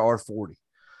compared to our 40.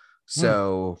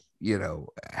 So,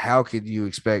 how can you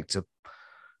expect to,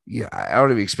 I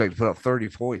don't even expect to put up 30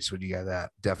 points when you got that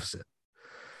deficit.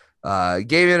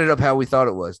 Game ended up how we thought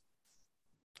it was.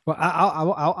 Well,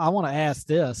 I want to ask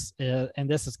this, and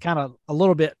this is kind of a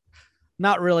little bit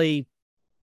not really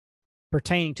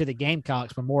pertaining to the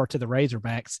Gamecocks, but more to the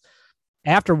Razorbacks.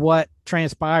 after what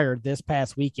transpired this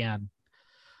past weekend,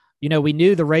 we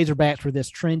knew the Razorbacks were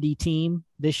this trendy team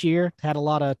this year, had a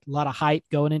lot of hype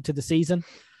going into the season.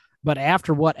 But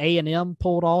after what A&M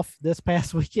pulled off this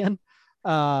past weekend, you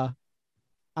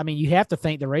have to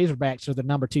think the Razorbacks are the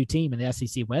number 2 team in the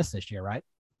SEC West this year, right?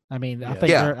 I think I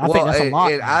think that's a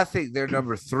lot. And I think they're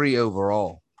number 3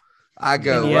 overall. I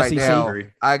go right SEC, now.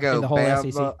 I go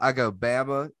Bama. SEC. I go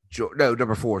Bama. No,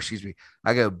 number 4. Excuse me.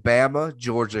 I go Bama,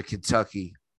 Georgia,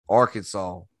 Kentucky,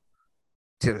 Arkansas,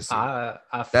 Tennessee.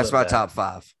 That's my top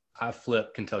 5. I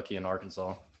flip Kentucky and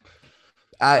Arkansas.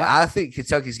 I think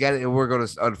Kentucky's got it, and we're going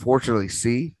to unfortunately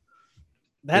see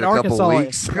that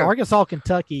Arkansas,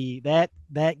 Kentucky.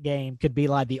 That game could be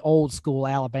like the old school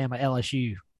Alabama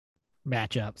LSU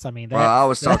matchups. I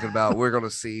was talking about we're going to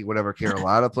see whenever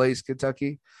Carolina plays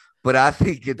Kentucky, but I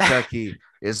think Kentucky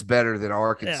is better than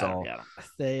Arkansas.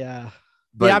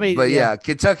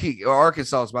 Kentucky or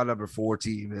Arkansas is my number 4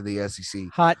 team in the SEC.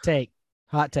 Hot take.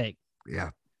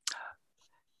 Yeah.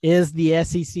 Is the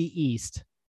SEC East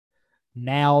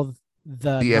now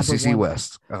the SEC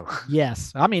West? Oh.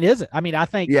 Yes. Is it? I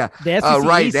think the SEC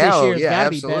right East now, this year has got to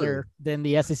be absolutely. better than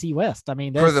the SEC West.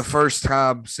 For the first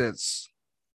time since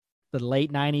the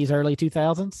late 90s, early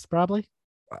 2000s, probably.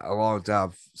 A long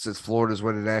time since Florida's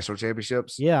winning national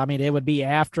championships. Yeah, it would be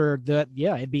after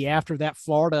it'd be after that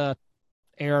Florida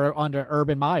era under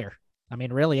Urban Meyer.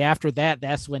 Really after that,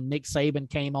 that's when Nick Saban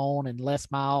came on and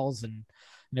Les Miles, and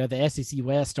the SEC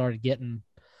West started getting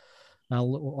a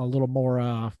little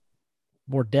more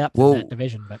depth in that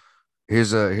division. But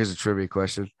here's a trivia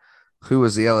question: who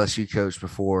was the LSU coach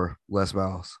before Les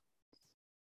Miles?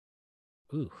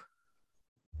 Ooh.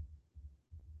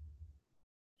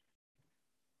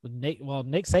 Nick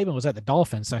Saban was at the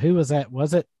Dolphins. So who was that?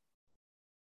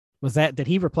 Did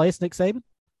he replace Nick Saban?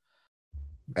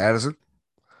 Addison?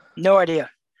 No idea.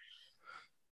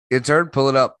 Intern, pull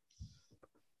it up.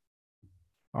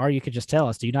 Or you could just tell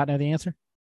us. Do you not know the answer?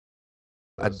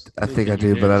 I think I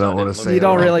do, but I don't want to say. You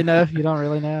don't really know. You don't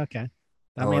really know. Okay.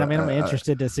 I'm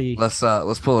interested to see. Let's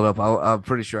pull it up. I'm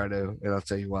pretty sure I know, and I'll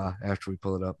tell you why after we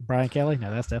pull it up. Brian Kelly?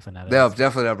 No, that's definitely not it. No,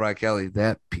 definitely not Brian Kelly.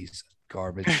 That piece of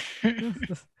garbage.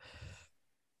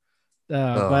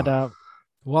 But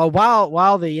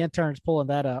while the intern's pulling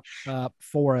that up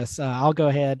for us, I'll go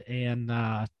ahead and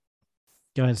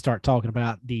start talking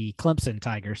about the Clemson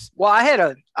Tigers. Well, I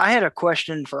had a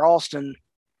question for Austin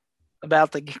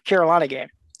about the Carolina game.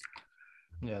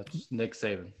 Yeah, it's Nick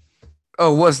Saban.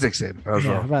 Oh, it was Nick Saban. I was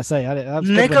wrong. I was about to say, when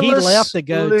he Nicholas left to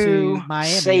go Lou to Miami,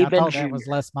 Saban I thought that Jr. was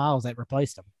Les Miles that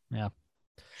replaced him. Yeah.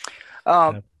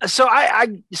 So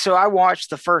I watched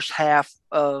the first half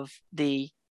of the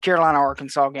Carolina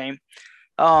Arkansas game.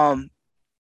 I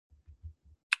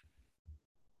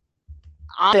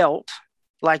felt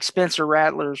like Spencer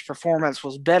Rattler's performance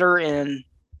was better in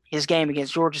his game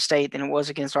against Georgia State than it was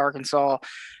against Arkansas.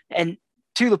 And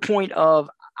to the point of,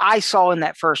 I saw in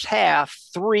that first half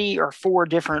 3 or 4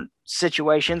 different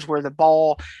situations where the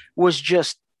ball was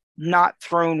just not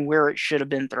thrown where it should have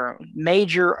been thrown.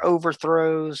 Major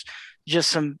overthrows, just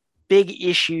some big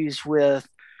issues with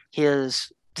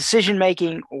his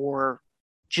decision-making or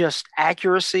just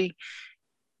accuracy.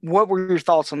 What were your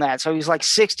thoughts on that? So he's like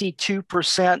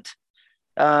 62%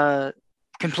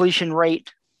 completion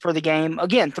rate for the game.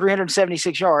 Again,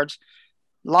 376 yards,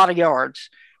 a lot of yards.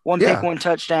 One pick, 1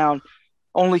 touchdown,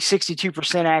 only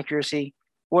 62% accuracy.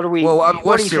 What are we? Well,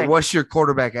 what's your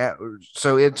quarterback at?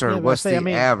 So intern, what's the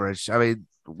average?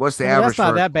 What's the average? That's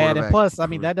not that bad. And plus,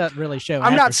 that doesn't really show.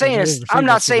 I'm not saying it's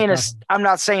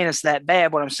that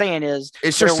bad. What I'm saying is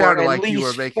it just sounded like you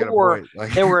were making a point.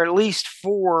 There were at least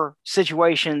 4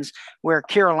 situations where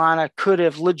Carolina could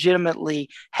have legitimately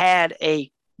had a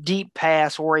deep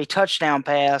pass or a touchdown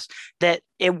pass that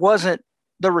it wasn't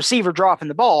the receiver dropping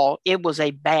the ball. It was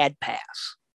a bad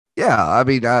pass. Yeah,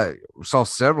 I saw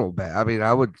several bad.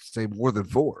 I would say more than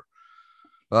 4.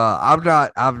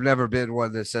 I've never been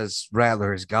one that says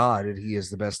Rattler is God and he is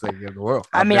the best thing in the world.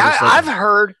 I've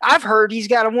heard he's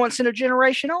got a once in a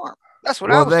generation arm. That's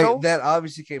what I was told. That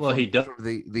obviously came from he does,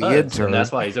 the intern. And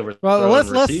that's why he's over. Well,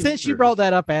 let's since you brought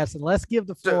that up, Aston, let's give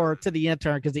the floor to the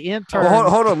intern because the intern.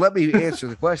 Hold on, let me answer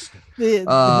the question. Okay,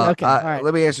 all right.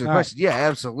 Let me answer the question. Right. Yeah,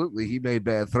 absolutely. He made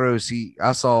bad throws.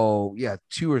 I saw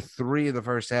 2 or 3 in the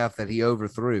first half that he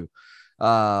overthrew.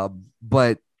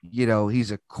 But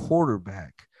he's a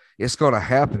quarterback. It's going to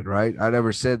happen, right? I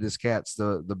never said this cat's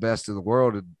the best in the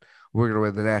world and we're going to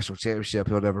win the national championship.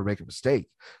 He'll never make a mistake.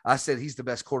 I said he's the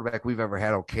best quarterback we've ever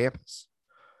had on campus,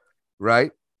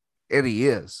 right? And he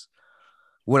is.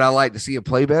 Would I like to see him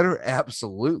play better?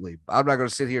 Absolutely. I'm not going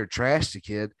to sit here and trash the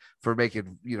kid for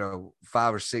making,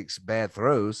 5 or 6 bad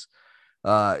throws.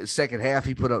 Second half,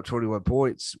 he put up 21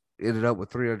 points, ended up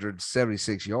with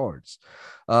 376 yards.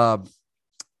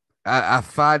 I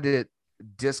find it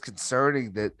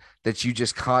disconcerting that you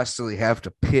just constantly have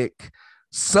to pick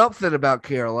something about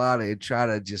Carolina and try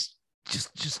to just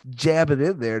jab it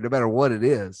in there, no matter what it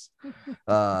is.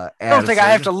 I don't think I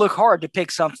have to look hard to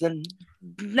pick something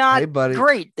not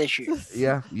great this year.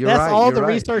 Yeah, that's all the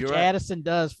research Addison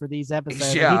does for these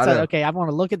episodes. Yeah, he said, okay, I want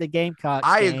to look at the Gamecocks.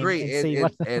 I agree.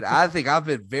 And I think I've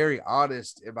been very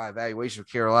honest in my evaluation of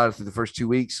Carolina through the first 2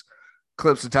 weeks.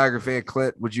 Clemson Tiger fan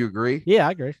Clint, would you agree? Yeah,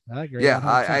 I agree. Yeah,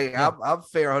 I'm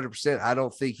fair 100%. I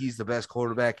don't think he's the best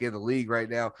quarterback in the league right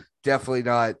now. Definitely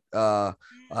not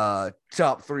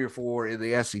top 3 or 4 in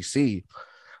the SEC,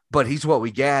 but he's what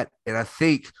we got. And I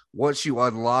think once you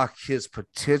unlock his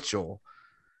potential,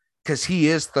 because he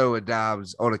is throwing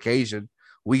dimes on occasion,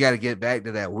 we got to get back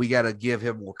to that. We got to give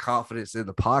him more confidence in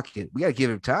the pocket. We got to give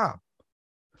him time.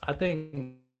 I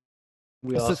think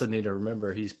we also need to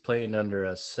remember he's playing under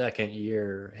a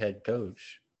second-year head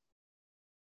coach.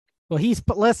 Well,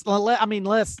 let's.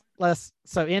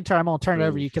 So intern, I'm gonna turn it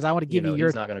over to you because I want to give you your.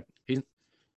 He's not gonna. The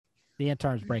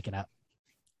intern's breaking up.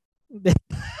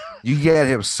 You get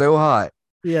him so hot.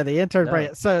 Yeah, the intern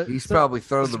break. So he's probably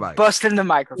throwing the mic, busting the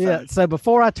microphone. Yeah. So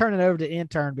before I turn it over to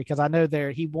intern, because I know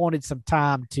he wanted some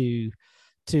time to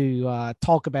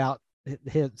talk about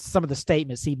some of the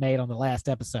statements he made on the last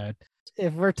episode.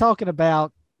 If we're talking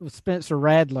about Spencer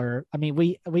Radler, I mean,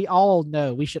 we all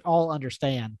know, we should all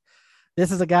understand,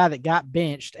 this is a guy that got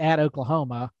benched at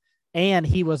Oklahoma, and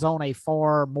he was on a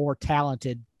far more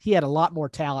talented. He had a lot more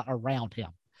talent around him.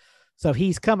 So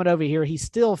he's coming over here. He's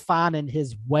still finding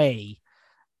his way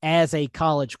as a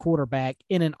college quarterback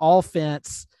in an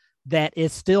offense that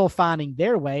is still finding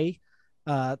their way.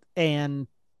 And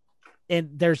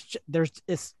there's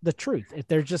it's the truth. If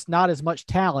there's just not as much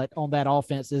talent on that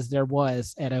offense as there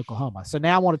was at Oklahoma. So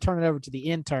now I want to turn it over to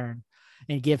the intern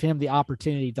and give him the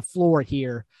opportunity, the floor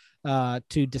here,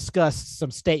 to discuss some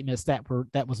statements that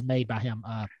was made by him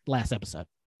last episode.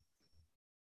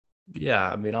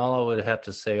 Yeah, I mean, all I would have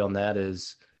to say on that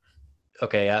is,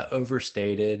 okay, I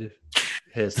overstated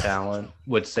his talent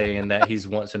with saying that he's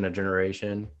once in a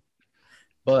generation.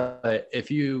 But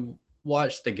if you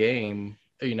watch the game,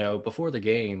 before the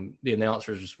game, the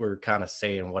announcers were kind of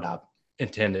saying what I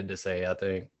intended to say, I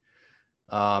think.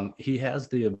 He has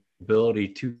the ability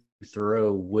to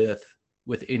throw with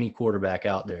any quarterback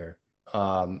out there,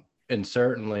 and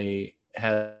certainly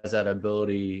has that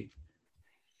ability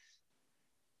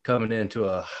coming into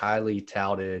a highly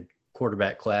touted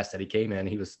quarterback class that he came in.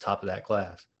 He was the top of that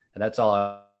class. And that's all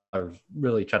I was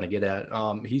really trying to get at.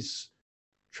 He's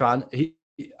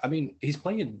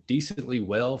playing decently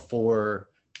well for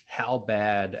how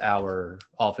bad our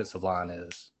offensive line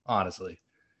is, honestly.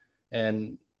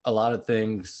 And a lot of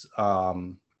things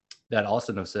that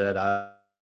Austin have said, I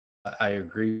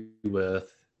agree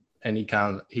with. And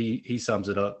he sums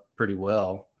it up pretty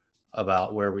well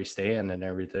about where we stand and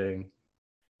everything.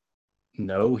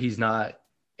 No, he's not.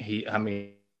 He's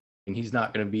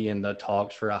not going to be in the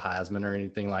talks for a Heisman or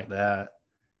anything like that.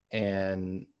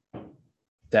 And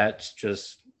that's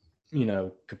just,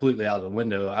 completely out of the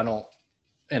window.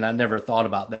 I never thought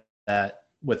about that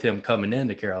with him coming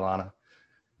into Carolina.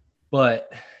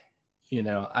 But,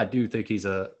 I do think he's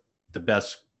the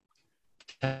best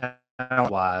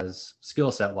talent-wise,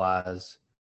 skill set-wise,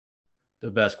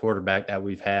 the best quarterback that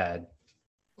we've had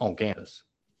on campus.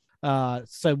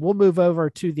 So we'll move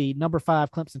over to the number 5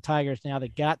 Clemson Tigers now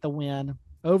that got the win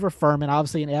over Furman,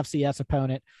 obviously an FCS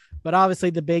opponent. But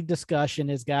obviously the big discussion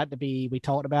has got to be, we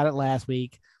talked about it last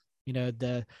week,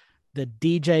 the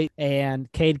DJ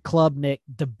and Cade Klubnik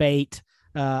debate.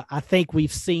 I think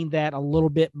we've seen that a little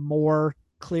bit more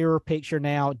clearer picture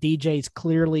now. DJ's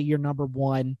clearly your number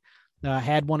 1.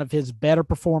 Had one of his better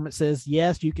performances.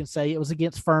 Yes, you can say it was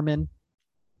against Furman,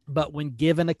 but when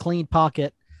given a clean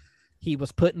pocket, he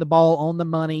was putting the ball on the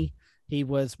money.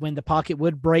 When the pocket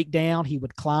would break down, he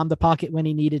would climb the pocket when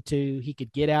he needed to. He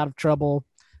could get out of trouble,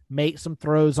 make some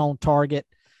throws on target.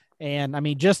 And I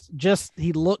mean, just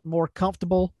he looked more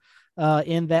comfortable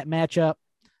in that matchup.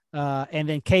 And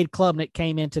then Cade Klubnik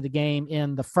came into the game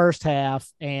in the first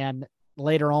half and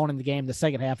later on in the game, the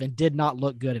second half, and did not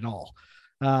look good at all.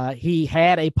 He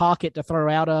had a pocket to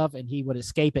throw out of, and he would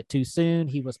escape it too soon.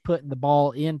 He was putting the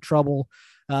ball in trouble.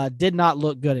 Did not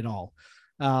look good at all.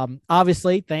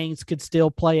 Obviously, things could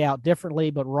still play out differently,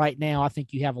 but right now I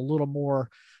think you have a little more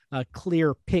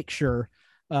clear picture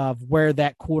of where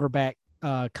that quarterback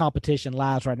competition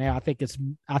lies right now. I think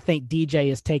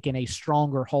DJ is taking a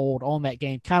stronger hold on that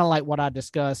game, kind of like what I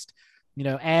discussed.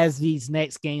 As these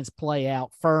next games play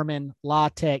out, Furman, La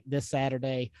Tech this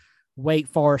Saturday, Wake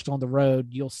Forest on the road,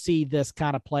 you'll see this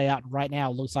kind of play out. Right now,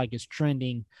 it looks like it's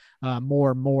trending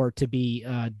more and more to be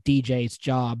DJ's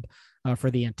job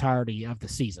for the entirety of the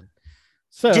season.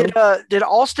 So, did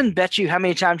Austin bet you how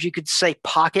many times you could say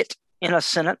pocket in a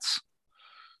sentence?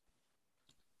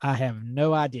 I have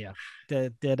no idea. We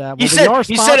are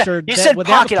sponsored. You said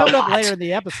pocket coming up later in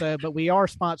the episode, but we are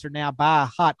sponsored now by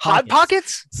Hot Pockets. Hot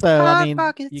Pockets? So,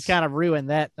 Pockets. You kind of ruined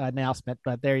that announcement,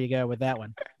 but there you go with that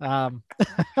one.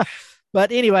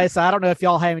 But anyway, so I don't know if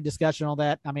y'all have any discussion on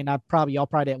that. I mean, y'all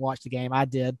probably didn't watch the game. I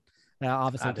did.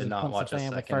 Obviously, I did not watch a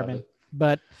second of it.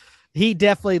 But he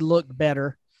definitely looked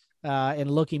better and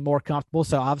looking more comfortable.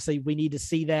 So obviously, we need to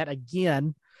see that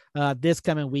again this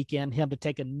coming weekend. Him to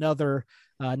take another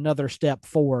step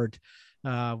forward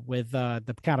with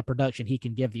the kind of production he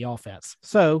can give the offense.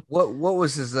 So what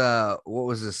was his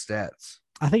stats?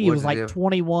 I think he was like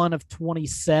 21 of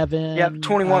 27. Yep,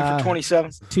 21 for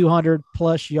 27. 200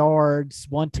 plus yards,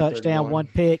 1 touchdown, 1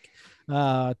 pick,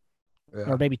 or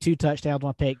maybe 2 touchdowns,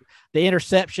 1 pick. The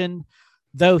interception,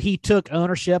 though he took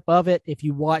ownership of it, if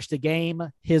you watch the game,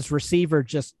 his receiver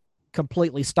just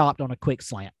completely stopped on a quick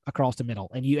slant across the middle,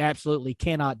 and you absolutely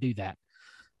cannot do that.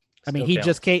 He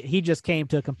just came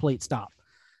to a complete stop.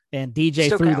 And DJ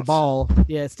still threw counts. The ball.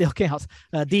 Yeah, it still counts.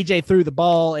 DJ threw the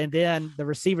ball, and then the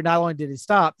receiver, not only did he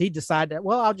stop, he decided that,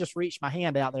 I'll just reach my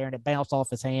hand out there, and it bounced off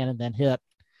his hand and then hit.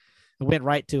 It went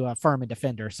right to a Furman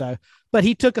defender. So, but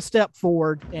he took a step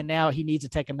forward, and now he needs to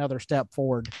take another step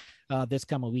forward this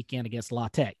coming weekend against La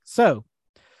Tech. So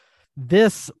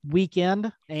this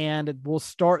weekend, and we'll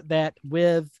start that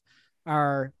with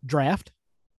our draft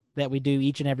that we do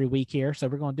each and every week here. So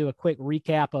we're going to do a quick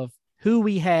recap of who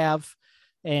we have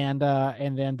and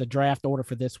then the draft order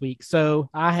for this week. So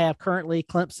I have currently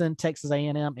Clemson, Texas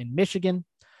A&M, and Michigan.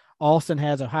 Austin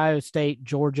has Ohio State,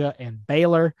 Georgia, and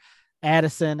Baylor.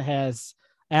 Addison has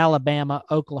Alabama,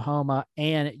 Oklahoma,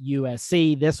 and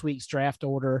USC. This week's draft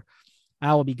order,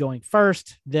 I will be going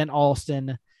first, then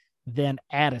Austin, then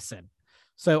Addison.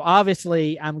 So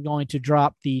obviously I'm going to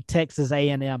drop the Texas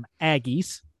A&M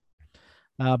Aggies.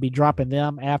 I'll be dropping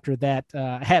them after that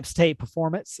App State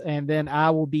performance. And then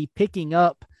I will be picking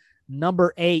up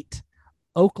number 8,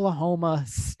 Oklahoma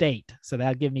State. So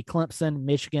that'll give me Clemson,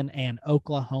 Michigan, and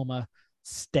Oklahoma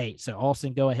State. So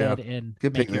Austin, go ahead and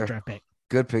make your draft pick.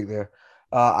 Good pick there.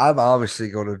 I'm obviously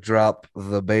going to drop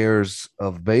the Bears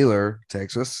of Baylor,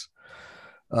 Texas.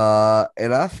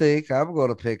 And I think I'm going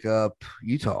to pick up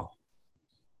Utah.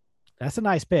 That's a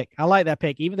nice pick. I like that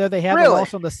pick. Even though they haven't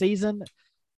lost on the season,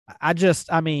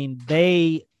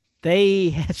 they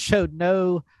had showed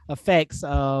no effects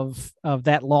of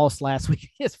that loss last week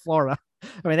against Florida.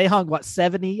 I mean, they hung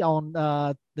 70 on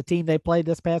the team they played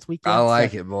this past weekend. I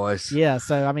like it, boys. Yeah,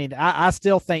 so I mean, I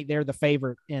still think they're the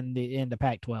favorite in the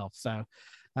Pac-12. So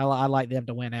I like them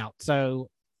to win out. So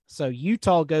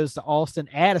Utah goes to Austin.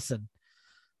 Addison,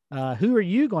 who are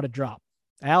you going to drop?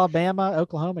 Alabama,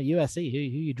 Oklahoma, USC. Who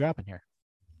you dropping here?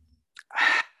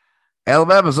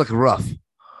 Alabama's looking rough.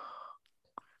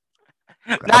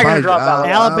 Not going to drop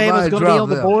Alabama. Alabama's going to be on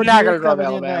the board. Not going to drop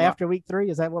Alabama after week 3.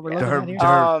 Is that what we're looking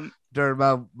at here? During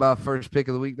my first pick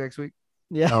of the week next week.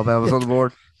 Yeah, Alabama's on the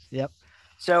board. Yep.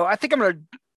 So I think I'm going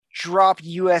to drop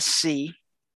USC,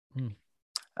 and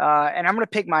I'm going to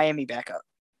pick Miami back up.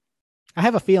 I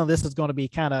have a feeling this is going to be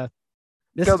kind of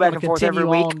go back and forth every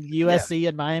week. USC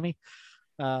and Miami.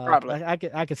 Probably. I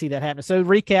could see that happening. So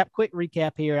quick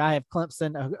recap here. I have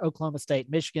Clemson, Oklahoma State,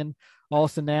 Michigan.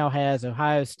 Austin now has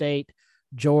Ohio State,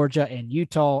 Georgia, and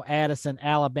Utah. Addison,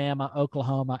 Alabama,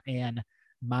 Oklahoma, and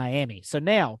Miami. So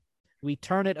now we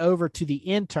turn it over to the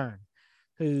intern,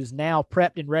 who's now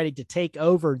prepped and ready to take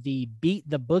over the Beat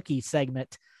the Bookie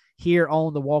segment here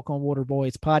on the Walk on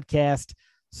Waterboys podcast.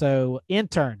 So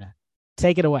intern,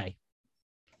 take it away.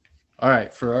 All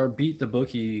right. For our Beat the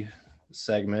Bookie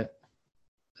segment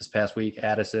this past week,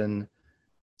 Addison,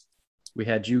 we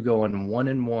had you going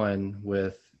 1-1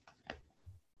 with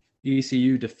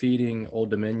ECU defeating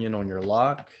Old Dominion on your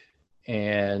lock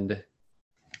and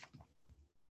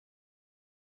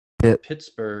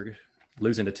Pittsburgh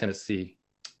losing to Tennessee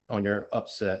on your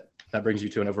upset. That brings you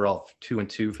to an overall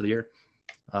 2-2 for the year.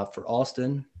 For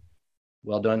Austin,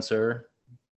 well done, sir.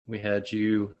 We had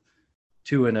you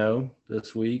 2-0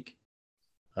 this week,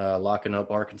 locking up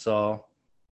Arkansas,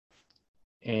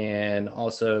 and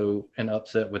also an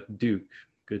upset with Duke.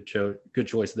 Good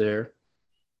choice there.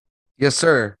 Yes,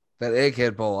 sir. That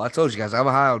Egghead Bowl. I told you guys, I'm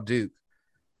high on Duke.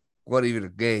 What even a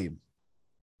game.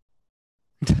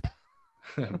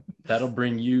 That'll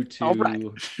bring you to All right.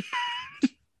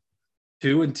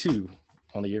 2-2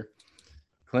 on the year.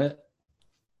 Clint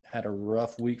had a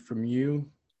rough week from you.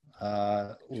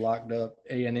 Locked up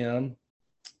A&M.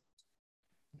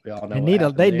 We all know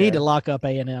They need to lock up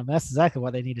A&M. That's exactly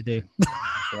what they need to do.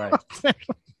 That's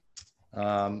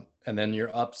right. And then your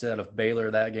upset of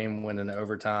Baylor, that game went into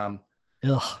overtime.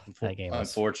 Ugh, that game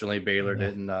Unfortunately, Baylor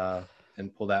didn't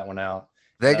pull that one out.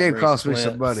 That game cost me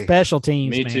some money. Special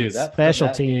teams, Me man. too. Special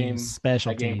that teams.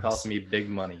 That game cost me big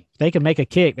money. If they could make a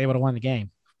kick, they would have won the game.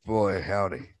 Boy,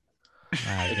 howdy.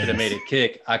 They could have made a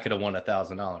kick. I could have won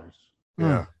 $1,000.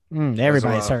 Yeah.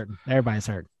 Everybody's hurting. Everybody's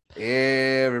hurting.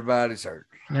 Everybody's hurting.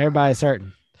 Everybody's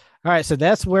hurting. All right, so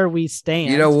that's where we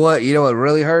stand. You know what? You know what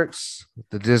really hurts?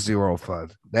 The Disney World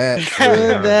Fund. That,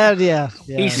 yeah.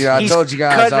 I told you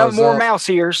guys cutting I up was more up, mouse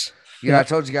ears. I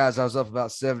told you guys I was up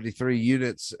about 73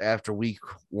 units after week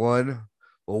 1.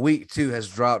 Well, week 2 has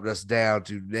dropped us down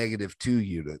to -2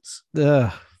 units.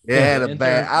 It had a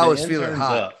bad. I was feeling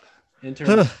hot.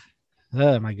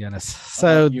 Oh my goodness.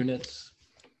 So units.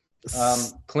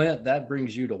 Clint, that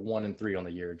brings you to 1-3 on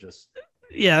the year.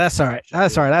 Yeah, that's all right.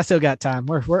 That's all right. I still got time.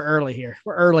 We're early here.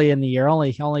 We're early in the year.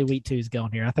 Only week 2 is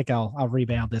going here. I think I'll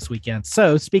rebound this weekend.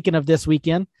 So speaking of this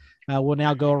weekend, we'll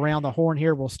now go around the horn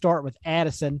here. We'll start with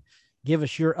Addison. Give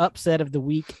us your upset of the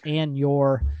week and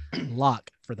your lock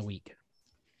for the week.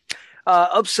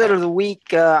 Upset of the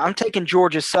week, I'm taking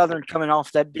Georgia Southern coming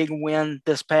off that big win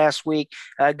this past week,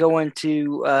 going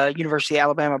to University of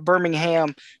Alabama,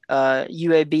 Birmingham.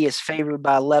 UAB is favored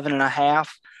by 11.5.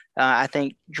 I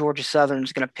think Georgia Southern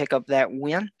is going to pick up that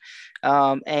win.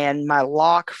 And my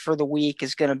lock for the week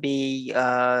is going to be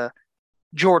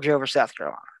Georgia over South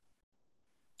Carolina.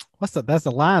 That's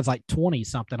the line's like 20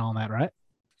 something on that, right?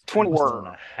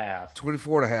 24.5.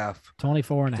 24.5.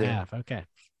 24.5. Okay.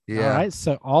 Yeah. All right.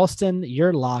 So Austin,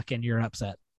 your lock and your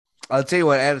upset. I'll tell you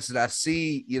what, Addison, I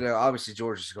see, obviously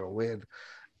Georgia's going to win.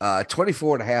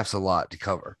 24.5 is a lot to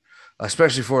cover,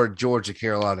 especially for a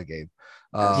Georgia-Carolina game.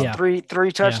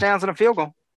 Three touchdowns and a field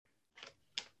goal.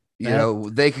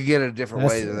 They could get it a different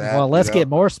way than that. Well, let's get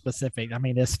more specific. I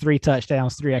mean, it's 3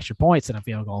 touchdowns, 3 extra points, and a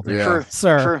field goal. Yeah. True,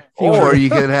 sir. True. Or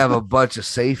you could have a bunch of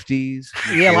safeties.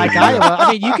 Yeah, like Iowa.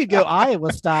 I mean, you could go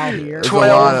Iowa style here. There's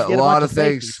a lot of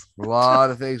things. A lot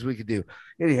of things we could do.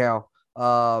 Anyhow,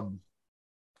 my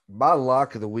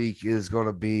lock of the week is going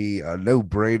to be a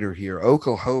no-brainer here.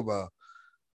 Oklahoma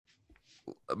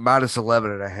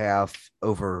 -11.5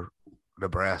 over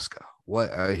Nebraska.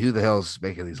 What? Who the hell is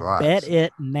making these lines? Bet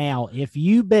it now. If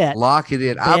you bet, lock it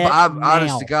in. I'm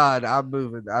honest to God, I'm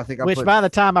moving. I think by the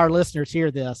time our listeners hear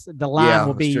this, the line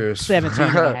will be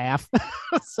 17.5.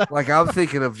 So. Like I'm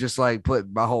thinking of just like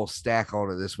putting my whole stack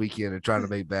on it this weekend and trying to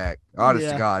make back. Honest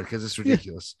to God, because it's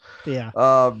ridiculous. Yeah.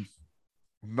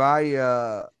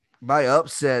 My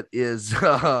upset is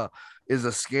a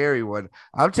scary one.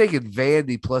 I'm taking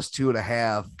Vandy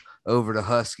 +2.5 over the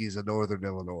Huskies of Northern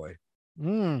Illinois.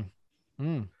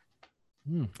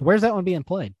 Where's that one being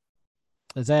played?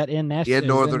 Is that in Nashville? In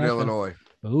Northern Illinois.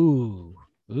 Ooh.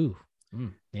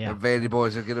 Yeah. The Vandy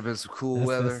boys are going to be some cool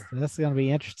weather. That's going to be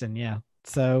interesting. Yeah.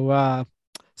 So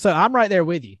I'm right there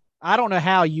with you. I don't know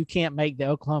how you can't make the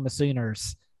Oklahoma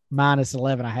Sooners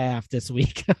 -11.5 this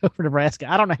week over Nebraska.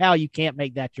 I don't know how you can't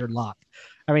make that your lock.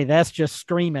 I mean, that's just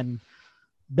screaming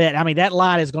bet. I mean, that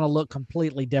line is going to look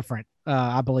completely different,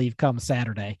 I believe, come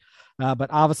Saturday. But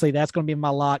obviously that's going to be my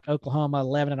lock. Oklahoma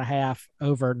 11.5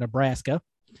 over Nebraska.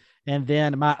 And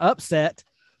then my upset,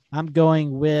 I'm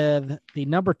going with the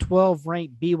number 12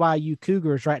 ranked BYU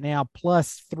Cougars right now,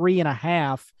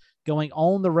 +3.5, going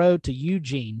on the road to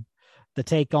Eugene to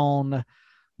take on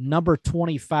number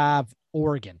 25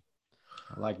 Oregon.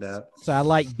 I like that. So I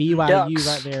like BYU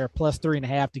right there,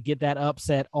 +3.5 to get that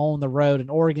upset on the road.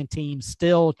 An Oregon team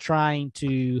still trying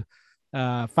to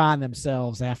find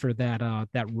themselves after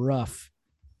that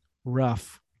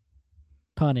rough,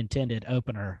 pun intended,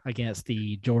 opener against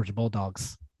the Georgia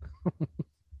Bulldogs.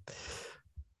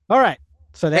 All right.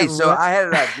 So I had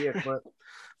an idea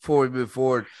before we move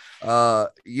forward.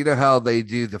 You know how they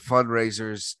do the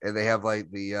fundraisers and they have like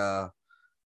the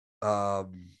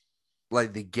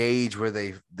gauge where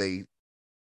they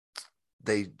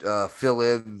fill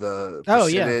in the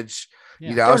percentage.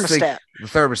 Yeah. I was thinking the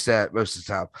thermostat most of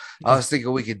the time. I was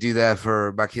thinking we could do that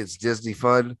for my kids' Disney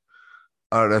fund.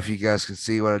 I don't know if you guys can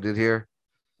see what I did here.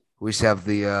 We used to have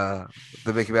the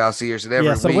Mickey Mouse ears and every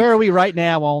week. So where are we right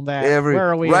now on that?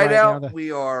 Where are we right now?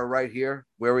 We are right here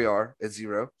where we are at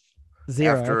 0.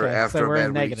 After so we're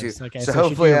in week negatives. 2. Okay. So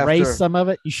hopefully should you erase some of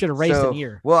it? You should erase it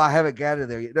here. Well, I haven't got it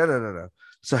there yet. No.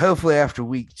 So hopefully after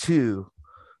week 2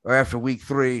 or after week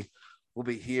 3, will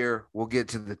be here. We'll get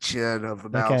to the chin of the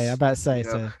mouse. Okay, I'm about to say you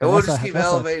know? so. And we'll just keep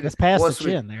elevating. That's past once the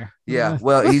chin there. Yeah,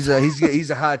 well, he's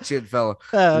a high chin fellow.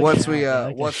 Okay,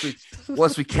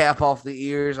 Once we cap off the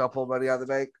ears, I'll pull money out of the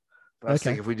bank. But I was Okay.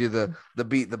 thinking if we do the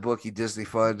beat the bookie Disney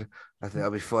fund, I think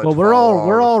that'll be fun. Well, to we're follow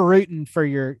along. all rooting for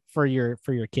your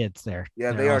kids there.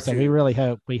 Yeah, there they are also.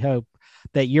 too. We hope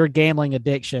that your gambling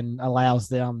addiction allows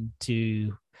them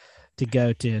to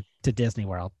go to Disney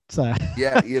World. So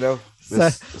yeah,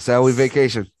 that's how we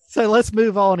vacation. So let's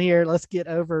move on here. Let's get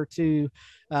over to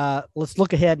let's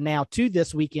look ahead now to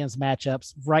this weekend's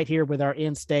matchups. Right here with our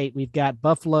in-state, we've got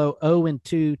Buffalo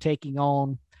 0-2 taking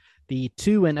on the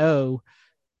 2-0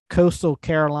 Coastal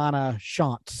Carolina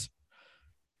Chants.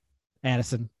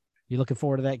 Addison, you looking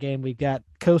forward to that game? We've got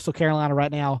Coastal Carolina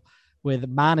right now with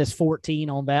 -14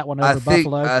 on that one over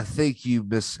Buffalo. I think you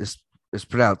it's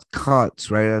pronounced Cants,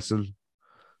 right? Addison?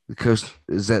 The coast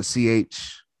is that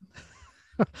CH.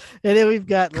 And then we've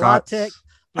got La Tech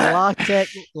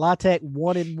Cants.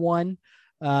 1-1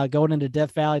 going into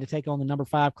Death Valley to take on the number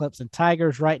 5 Clemson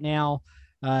Tigers right now.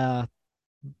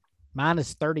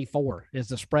 -34 is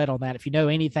the spread on that. If you know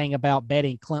anything about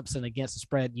betting Clemson against the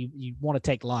spread, you want to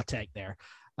take La Tech there.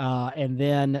 And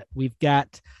then we've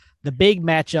got the big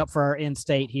matchup for our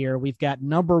in-state here. We've got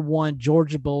number 1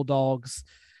 Georgia Bulldogs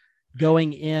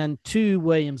going into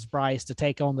Williams-Brice to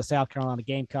take on the South Carolina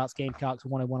Gamecocks. Gamecocks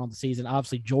 1-1 on the season.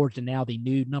 Obviously, Georgia now the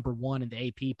new number 1 in the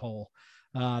AP poll.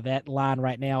 That line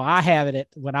right now, I have it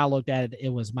when I looked at it, it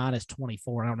was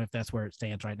 -24. I don't know if that's where it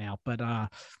stands right now, but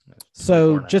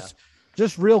so just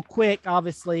real quick,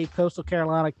 obviously Coastal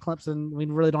Carolina, Clemson, we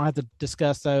really don't have to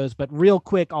discuss those, but real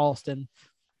quick, Austin,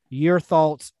 your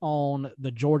thoughts on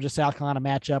the Georgia South Carolina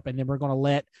matchup, and then we're going to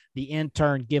let the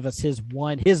intern give us his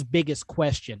biggest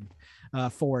question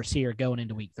for us here going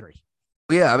into week 3.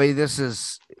 Yeah, I mean, this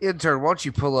is intern. Why don't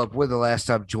you pull up when the last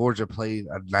time Georgia played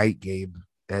a night game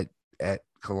at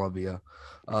Columbia?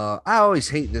 I always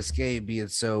hate this game being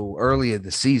so early in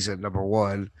the season, number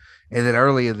 1, and then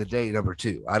early in the day, number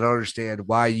 2. I don't understand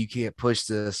why you can't push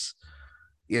this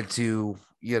into,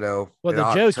 well,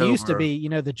 the joke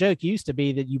used to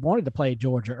be, that you wanted to play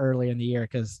Georgia early in the year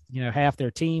because, half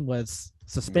their team was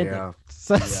suspended. Yeah.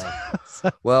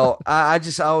 Well, I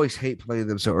always hate playing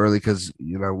them so early because,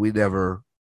 we never,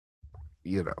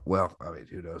 well, I mean,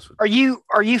 who knows? Are you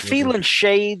feeling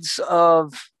shades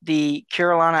of the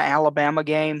Carolina-Alabama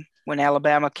game when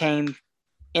Alabama came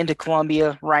into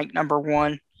Columbia ranked number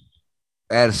 1?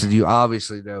 Addison, you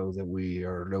obviously know that we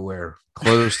are nowhere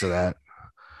close to that.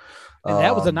 And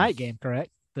that was a night game, correct?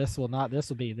 This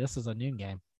is a noon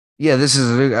game. Yeah, this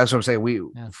is that's what I'm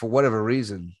saying. For whatever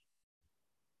reason,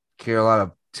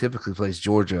 Carolina typically plays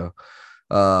Georgia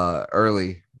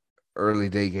early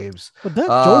day games. But does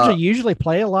Georgia usually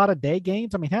play a lot of day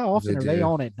games? I mean, how often are they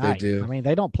on at night? They do. I mean,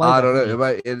 they don't play. I don't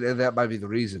know. And that might be the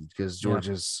reason because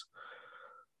Georgia's,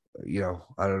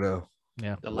 I don't know.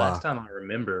 Yeah. The last time I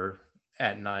remember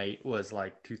at night was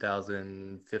like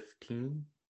 2015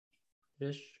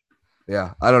 ish.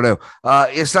 Yeah, I don't know.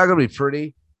 It's not going to be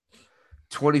pretty.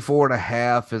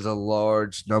 24.5 is a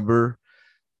large number.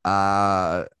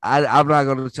 I'm not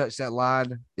going to touch that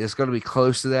line. It's going to be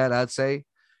close to that, I'd say.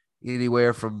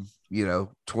 Anywhere from,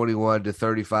 21 to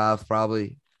 35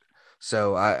 probably.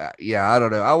 So, I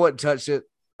don't know. I wouldn't touch it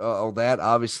on that.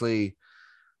 Obviously,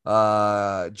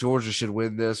 Georgia should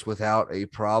win this without a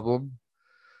problem.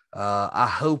 I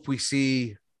hope we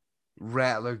see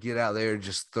Rattler get out there and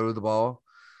just throw the ball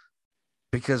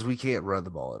because we can't run the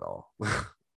ball at all.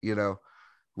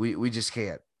 We just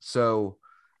can't. So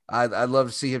I'd love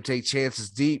to see him take chances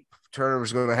deep.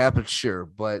 Turnovers going to happen, sure,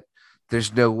 but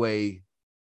there's no way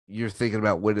you're thinking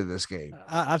about winning this game.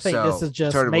 I think this is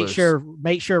just make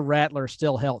sure Rattler's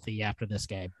still healthy after this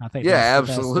game. I think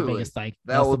absolutely. That's the biggest thing.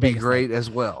 That would be great as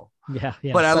well. Yeah.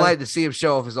 But I'd like to see him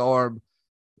show off his arm.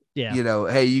 Yeah.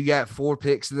 Hey, you got 4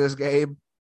 picks in this game.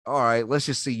 All right, let's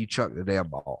just see you chuck the damn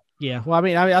ball. Yeah. Well,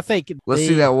 I think let's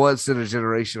see that once in a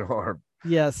generation arm.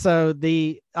 Yeah. So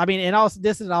and also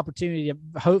this is an opportunity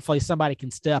to hopefully somebody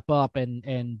can step up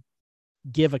and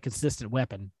give a consistent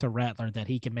weapon to Rattler that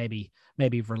he can maybe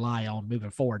rely on moving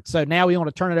forward. So now we want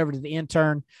to turn it over to the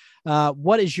intern.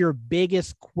 What is your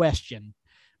biggest question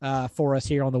for us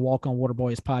here on the Walk on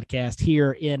Waterboys podcast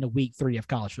here in week 3 of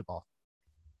college football?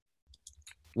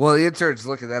 Well, the intern's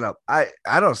looking that up. I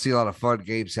don't see a lot of fun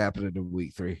games happening in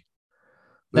week 3.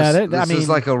 This is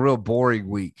like a real boring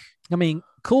week. I mean,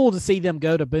 cool to see them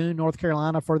go to Boone, North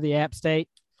Carolina for the App State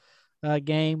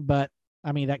game, but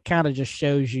I mean, that kind of just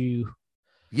shows you.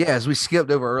 Yeah, as we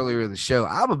skipped over earlier in the show,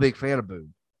 I'm a big fan of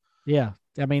Boone. Yeah,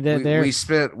 I mean, we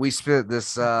spent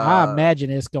this. I imagine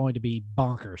it's going to be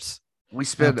bonkers. we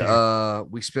spent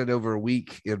over a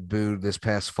week in Boone this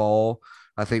past fall.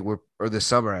 I think or this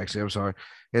summer actually. I'm sorry,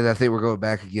 and I think we're going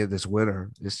back again this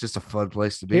winter. It's just a fun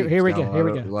place to be. Here we go. Here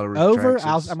we go. Over.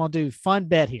 I'm gonna do fun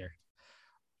bet here.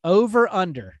 Over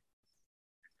under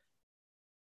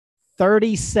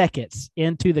 30 seconds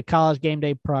into the College Game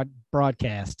Day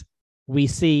broadcast, we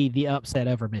see the upset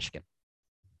over Michigan.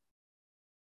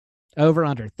 Over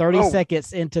under 30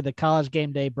 seconds into the College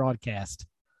Game Day broadcast.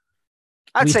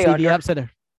 I'd say under. The upset.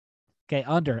 Okay,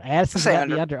 under. Addison's got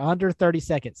the under 30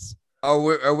 seconds. Oh,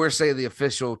 we're saying the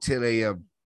official 10 a.m.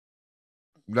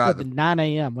 Not the 9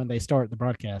 a.m. when they start the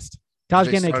broadcast.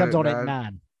 College Game Day comes on at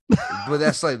 9. But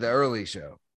that's like the early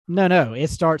show. No, it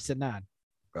starts at 9.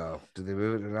 Oh, did they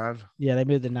move it to 9? Yeah, they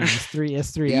moved to 9. It's 3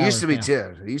 hours. It used to be now.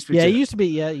 10. It used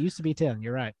to be 10.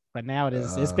 You're right. But now it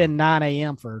is. It's been 9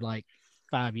 a.m. for like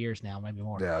 5 years now, maybe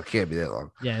more. No, it can't be that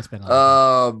long. Yeah, it's been a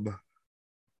long time.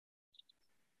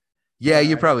 Yeah,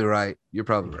 you're probably right. I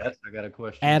got a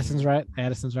question. Addison's right.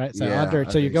 So under.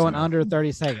 So you're going under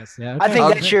 30 seconds. Yeah. Okay. I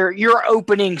think that's your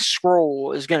opening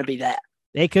scroll is going to be that.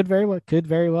 It could very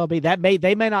well be that.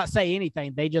 They may not say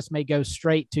anything. They just may go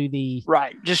straight to the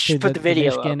Just put the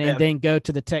video up, and then go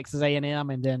to the Texas A&M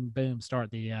and then boom,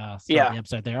 start the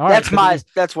episode there. All right,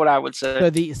 that's what I would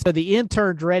say. So the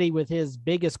intern's ready with his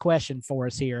biggest question for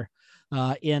us here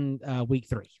in week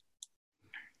 3.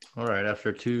 All right,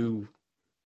 after 2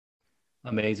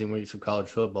 amazing weeks of college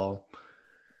football,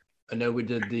 I know we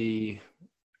did the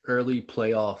early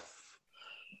playoff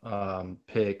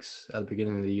picks at the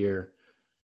beginning of the year.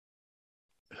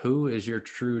 Who is your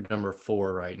true number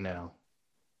 4 right now?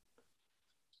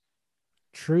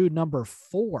 True number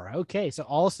 4. Okay, so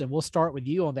Austin, we'll start with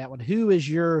you on that one. Who is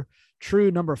your true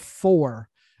number 4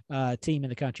 team in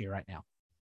the country right now?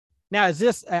 Now, is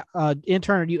this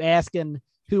intern? Are you asking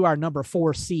who our number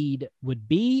 4 seed would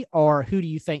be, or who do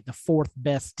you think the 4th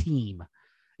best team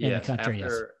in the country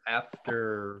is?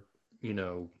 After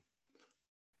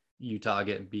Utah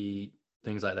getting beat,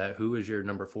 things like that. Who is your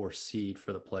number 4 seed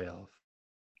for the playoff?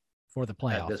 For the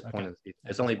playoff at this point of the season.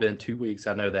 It's only been 2 weeks.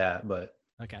 I know that, but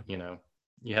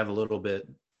you have a little bit.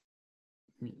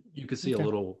 You could see a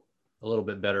little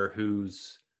bit better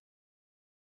who's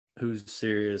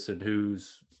serious and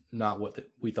who's not what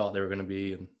we thought they were going to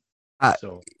be, and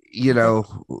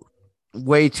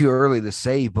way too early to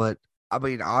say. But I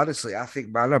mean, honestly, I think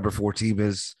my number 4 team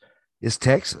is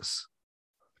Texas,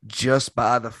 just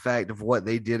by the fact of what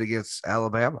they did against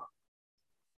Alabama.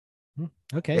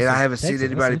 Okay, and I haven't seen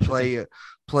anybody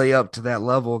play up to that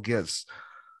level against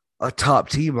a top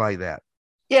team like that.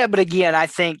 Yeah, but again, I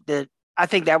think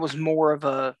that was more of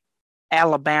a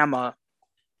Alabama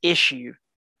issue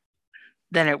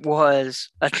than it was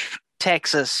a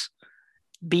Texas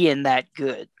being that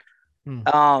good.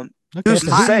 Who's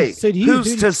to say?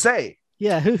 Who's to say?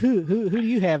 Yeah, who do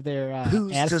you have there?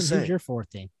 Who's Addison, to say? Who's your 4th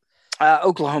team?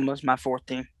 Oklahoma's my 4th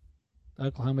team.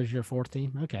 Oklahoma's your 4th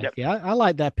team. Okay. Yep. Yeah, I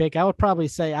like that pick. I would probably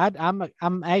say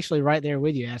I'm actually right there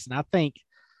with you, Addison. I think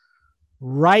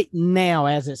right now,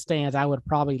 as it stands, I would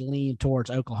probably lean towards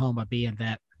Oklahoma being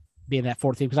that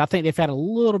 4th team, because I think they've had a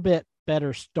little bit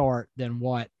better start than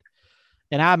what.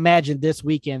 And I imagine this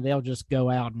weekend they'll just go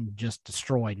out and just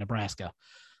destroy Nebraska.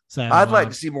 So I'd like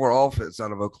to see more offense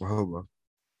out of Oklahoma.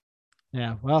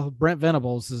 Yeah, well, Brent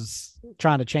Venables is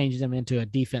trying to change them into a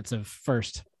defensive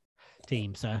first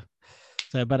team. So,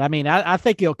 but I mean, I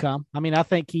think he'll come. I mean, I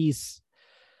think he's.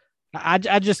 I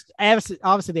just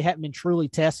obviously they haven't been truly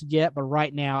tested yet, but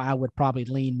right now I would probably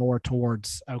lean more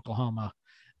towards Oklahoma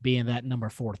being that number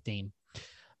 4th team.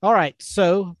 All right,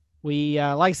 so we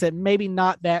like I said, maybe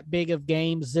not that big of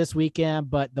games this weekend,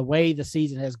 but the way the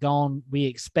season has gone, we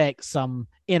expect some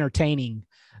entertaining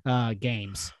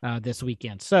games this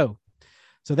weekend. So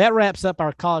that wraps up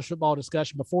our college football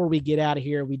discussion. Before we get out of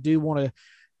here, we do want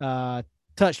to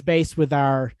touch base with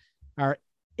our NFL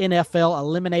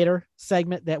Eliminator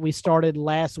segment that we started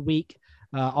last week.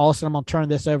 Austin, I'm going to turn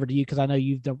this over to you because I know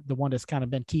you've the one that's kind of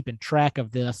been keeping track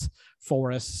of this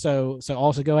for us. So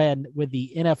also go ahead with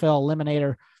the NFL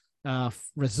Eliminator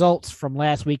results from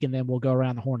last week, and then we'll go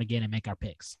around the horn again and make our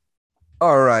picks.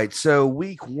 All right. So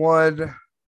week 1,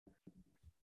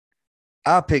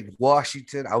 I picked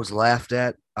Washington. I was laughed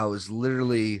at. I was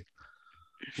literally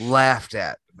laughed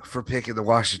at for picking the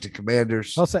Washington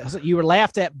Commanders. So you were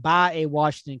laughed at by a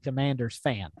Washington Commanders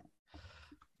fan.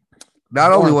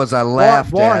 Not only was I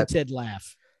laughed warranted at,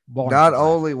 laugh. Not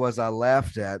only was I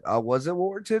laughed at, I wasn't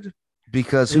warranted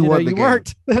because who won the game?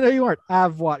 No, you weren't.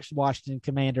 I've watched Washington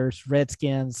Commanders,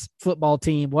 Redskins, football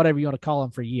team, whatever you want to call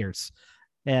them, for years,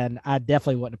 and I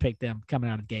definitely wouldn't have picked them coming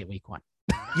out of the gate week 1.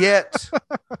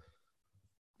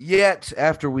 Yet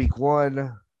after week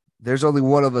 1, there's only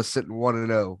one of us sitting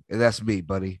 1-0, and that's me,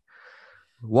 buddy.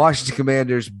 Washington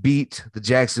Commanders beat the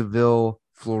Jacksonville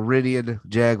Floridian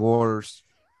Jaguars.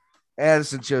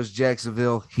 Addison chose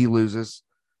Jacksonville. He loses.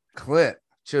 Clint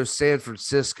chose San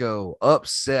Francisco.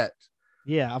 Upset.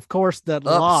 Yeah, of course, the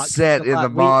lock. Upset in the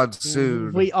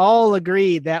monsoon. We all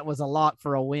agreed that was a lock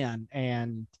for a win,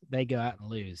 and they go out and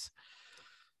lose.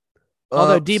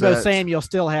 Although Deebo Samuel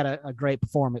still had a great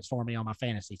performance for me on my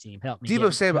fantasy team. Helped me.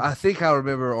 Deebo Samuel, I think I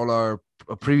remember on our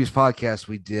previous podcast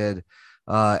we did,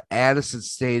 Addison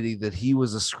stating that he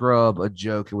was a scrub, a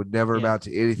joke, and would never amount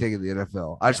to anything in the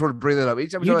NFL. I just want to bring that up.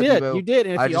 Each time you did.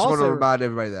 And I just want to remind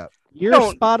everybody that.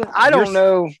 You're spotted. I don't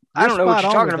know what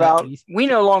you're talking about. That. We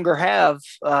no longer have.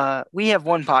 We have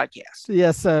one podcast.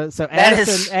 Yeah. So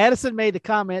Addison made the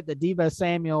comment that Deebo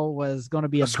Samuel was going to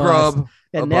be a scrub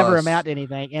and never amount to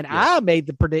anything. And I made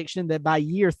the prediction that by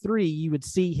year 3 you would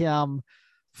see him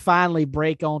finally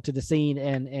break onto the scene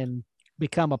and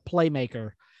become a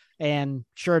playmaker. And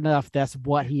sure enough, that's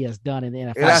what he has done in the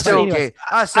NFL.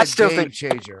 I still think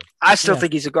changer. I still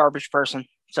think he's a garbage person.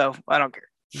 So I don't care.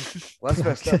 Well, that's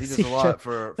messed up. He does a lot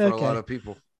for a lot of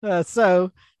people.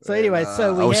 So anyway,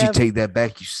 I wish you'd take that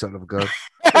back, you son of a gun.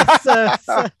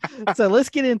 so let's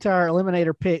get into our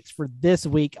eliminator picks for this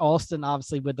week. Austin,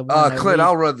 obviously, with the one. Clint,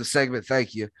 I'll run the segment.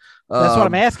 Thank you. That's what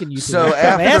I'm asking you to. So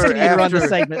I'm asking you to run the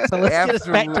segment. So let's get us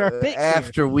back to our picks.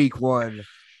 After week 1,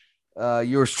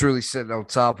 yours truly sitting on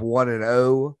top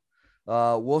 1-0.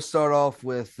 We'll start off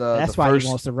with that's why he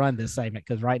wants to run this segment,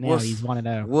 because right now he's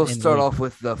 1-0. We'll start off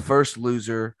with the first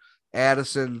loser,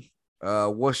 Addison.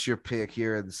 What's your pick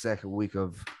here in the second week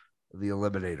of the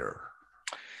eliminator?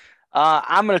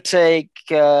 I'm going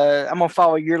to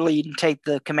follow your lead and take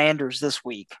the Commanders this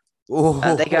week.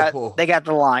 They got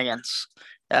the Lions.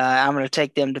 I'm going to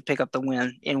take them to pick up the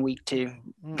win in week 2.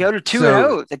 Go to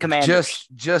 2-0. The Commanders.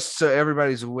 Just so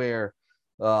everybody's aware.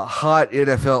 Hot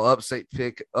NFL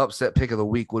upset pick of the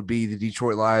week would be the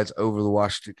Detroit Lions over the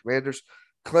Washington Commanders.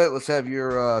 Clint, let's have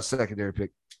your secondary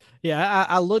pick. Yeah,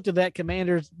 I looked at that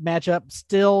Commanders matchup,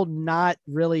 still not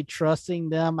really trusting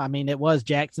them. I mean, it was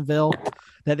Jacksonville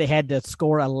that they had to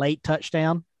score a late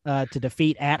touchdown to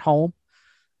defeat at home.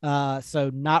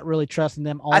 So not really trusting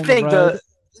them on the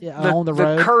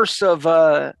road.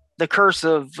 The curse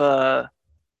of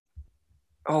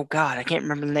oh God, I can't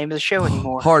remember the name of the show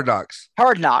anymore. Hard Knocks.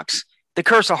 The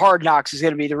curse of Hard Knocks is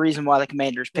going to be the reason why the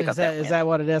Commanders pick up that win. Is that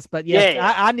what it is? But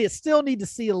I still need to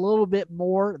see a little bit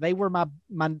more. They were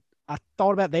I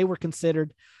thought about they were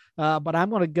considered, but I'm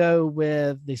going to go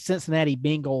with the Cincinnati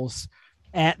Bengals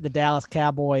at the Dallas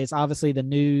Cowboys. Obviously, the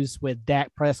news with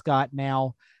Dak Prescott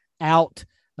now out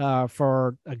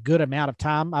for a good amount of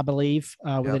time, I believe,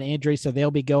 with an injury. So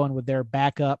they'll be going with their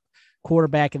backup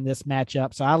quarterback in this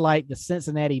matchup. So I like the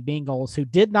Cincinnati Bengals, who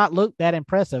did not look that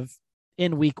impressive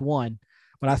in week 1,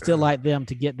 but I still like them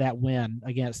to get that win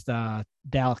against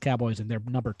Dallas Cowboys and their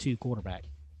number 2 quarterback.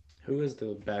 Who is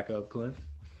the backup, Clint?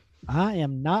 I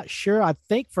am not sure. I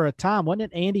think for a time,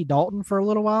 wasn't it Andy Dalton for a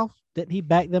little while? Didn't he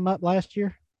back them up last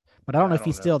year? But I don't know if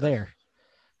he's still there.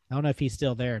 I don't know if he's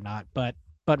still there or not. But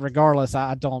regardless,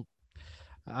 I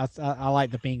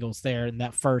like the Bengals there in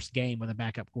that first game with a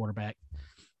backup quarterback.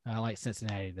 I like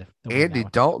Cincinnati. Andy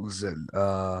Dalton's in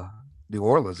New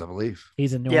Orleans, I believe.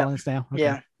 He's in New Orleans now?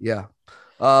 Okay. Yeah.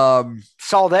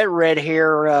 Saw that red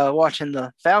hair watching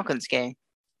the Falcons game.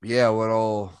 Yeah, when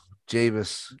old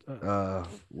Jameis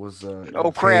was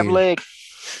old crab leg.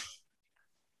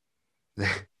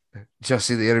 Just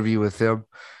see the interview with him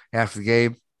after the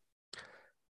game.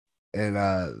 And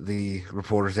the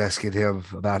reporters asking him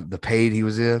about the pain he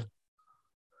was in.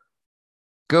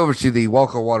 Go over to the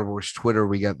Walk on Waterboys Twitter.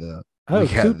 We got the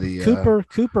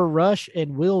Cooper Rush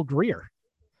and Will Greer.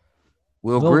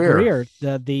 Will Greer,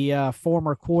 the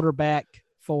former quarterback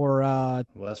for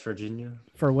West Virginia.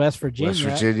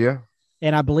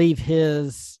 And I believe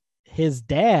his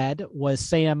dad was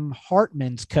Sam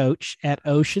Hartman's coach at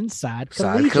Oceanside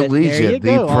Collegiate.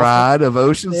 The pride of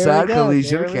Oceanside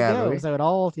Collegiate Academy. So it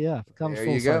all comes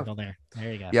full circle there.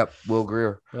 There you go. Yep, Will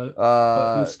Greer.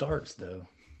 But who starts though?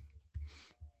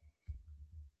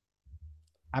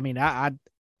 I mean, I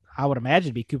would imagine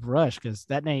it'd be Cooper Rush, because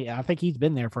that name, I think he's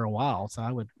been there for a while, so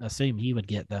I would assume he would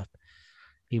get the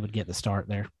start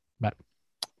there. But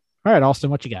all right, Austin,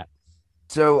 what you got?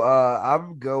 So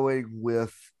I'm going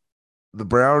with the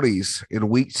Brownies in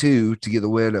week 2 to get the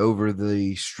win over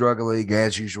the struggling,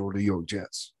 as usual, New York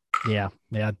Jets. Yeah.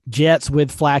 Jets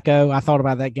with Flacco. I thought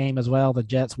about that game as well. The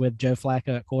Jets with Joe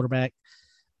Flacco at quarterback.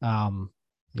 I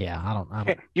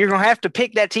don't. You're gonna have to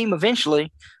pick that team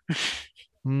eventually.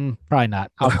 Probably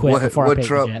not. I'll quit before I pick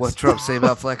the Jets. What Trump say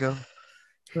about Flacco?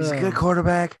 He's a good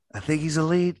quarterback. I think he's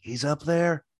elite. He's up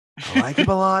there. I like him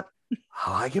a lot.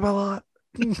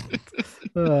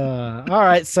 All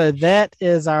right, so that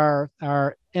is our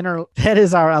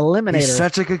eliminator. He's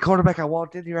such a good quarterback. I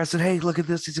walked in here. I said, "Hey, look at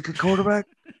this. He's a good quarterback."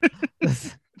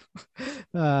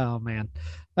 Oh man.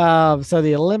 So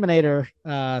the eliminator.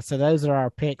 So those are our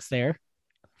picks there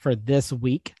for this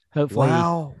week. Hopefully,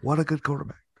 wow, what a good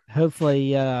quarterback.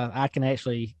 Hopefully, I can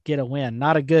actually get a win.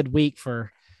 Not a good week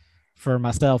for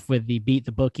myself with the beat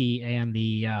the bookie and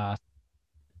the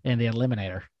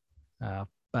eliminator.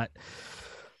 But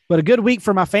a good week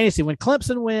for my fantasy. When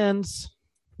Clemson wins,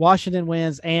 Washington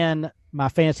wins, and my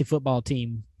fantasy football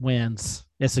team wins,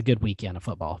 it's a good weekend of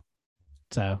football.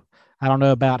 So I don't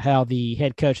know about how the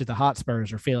head coach of the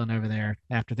Hotspurs are feeling over there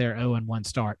after their 0-1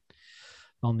 start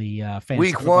on the fantasy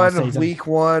week season. Week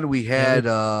one, we had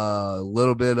a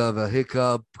little bit of a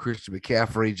hiccup. Christian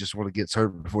McCaffrey just want to get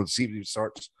hurt before the season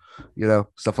starts,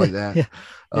 stuff like that.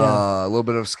 A little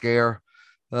bit of a scare.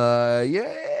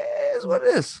 It's what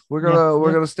it is. We're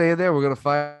gonna stay in there. We're gonna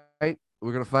fight.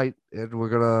 We're gonna fight, and we're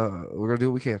gonna do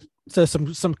what we can. So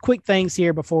some quick things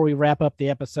here before we wrap up the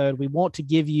episode. We want to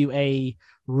give you a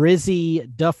Rizzy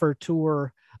Duffer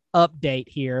Tour update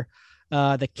here.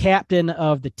 The captain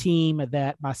of the team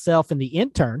that myself and the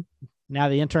intern. Now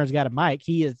the intern's got a mic.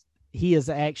 He is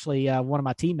actually one of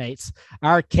my teammates.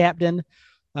 Our captain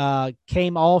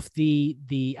came off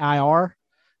the IR.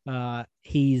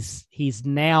 He's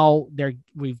now there.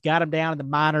 We've got him down in the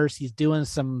minors. He's getting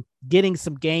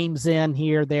some games in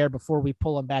here there before we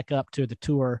pull him back up to the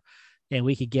tour, and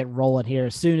we could get rolling here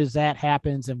as soon as that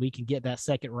happens, and we can get that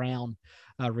second round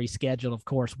rescheduled. Of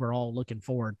course, we're all looking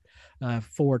forward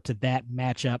to that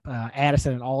matchup.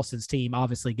 Addison and Alston's team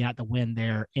obviously got the win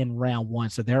there in round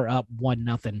one, so they're up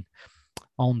 1-0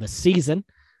 on the season.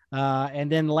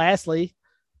 And then lastly,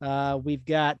 we've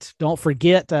got, don't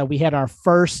forget, we had our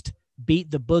first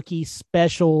Beat the Bookie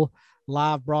special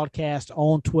live broadcast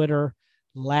on Twitter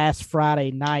last Friday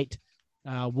night.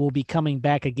 We'll be coming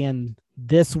back again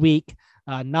this week.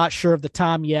 Not sure of the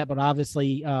time yet, but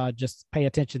obviously just pay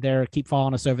attention there. Keep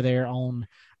following us over there on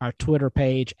our Twitter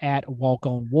page at Walk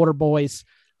On Waterboys.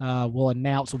 We'll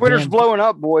announce Twitter's blowing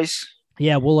up, boys.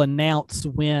 Yeah, we'll announce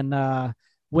when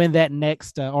that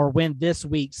next or when this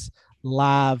week's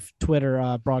live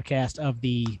Twitter broadcast of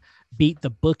the Beat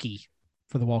the Bookie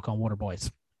for the Walk On Waterboys.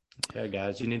 Yeah,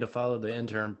 guys, you need to follow the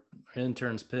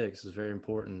intern's picks. It's very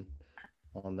important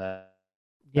on that.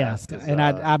 Yes, and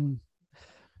I'm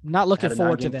not looking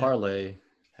forward to that.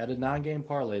 Had a 9-game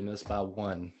parlay missed by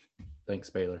 1. Thanks,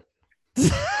 Baylor.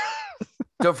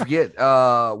 Don't forget,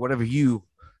 whenever you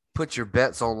put your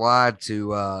bets online,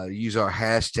 to use our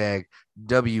hashtag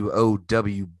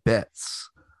WOW bets.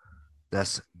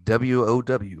 That's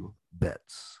WOW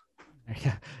bets.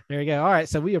 There you go. All right.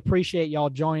 So we appreciate y'all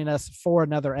joining us for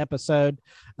another episode.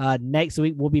 Next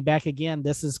week, we'll be back again.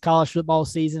 This is college football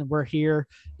season. We're here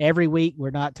every week.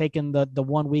 We're not taking the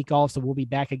 1 week off. So we'll be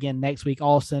back again next week.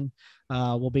 Austin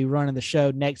will be running the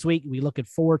show next week. We're looking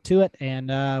forward to it, and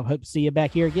hope to see you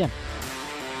back here again.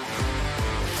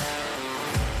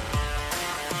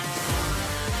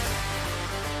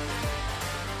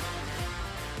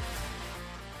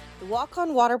 Walk On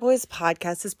Waterboys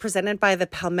podcast is presented by the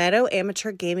Palmetto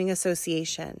Amateur Gaming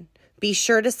Association. Be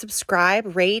sure to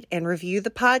subscribe, rate, and review the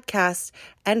podcast,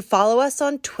 and follow us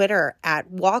on Twitter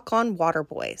at Walk On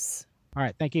Waterboys. All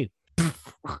right, thank you.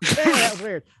 That was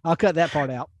weird. I'll cut that part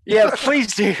out. Yeah,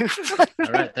 please do.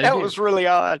 All right, that was really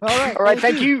odd. All right,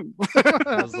 thank you. It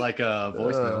was like a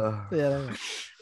voicemail. Yeah.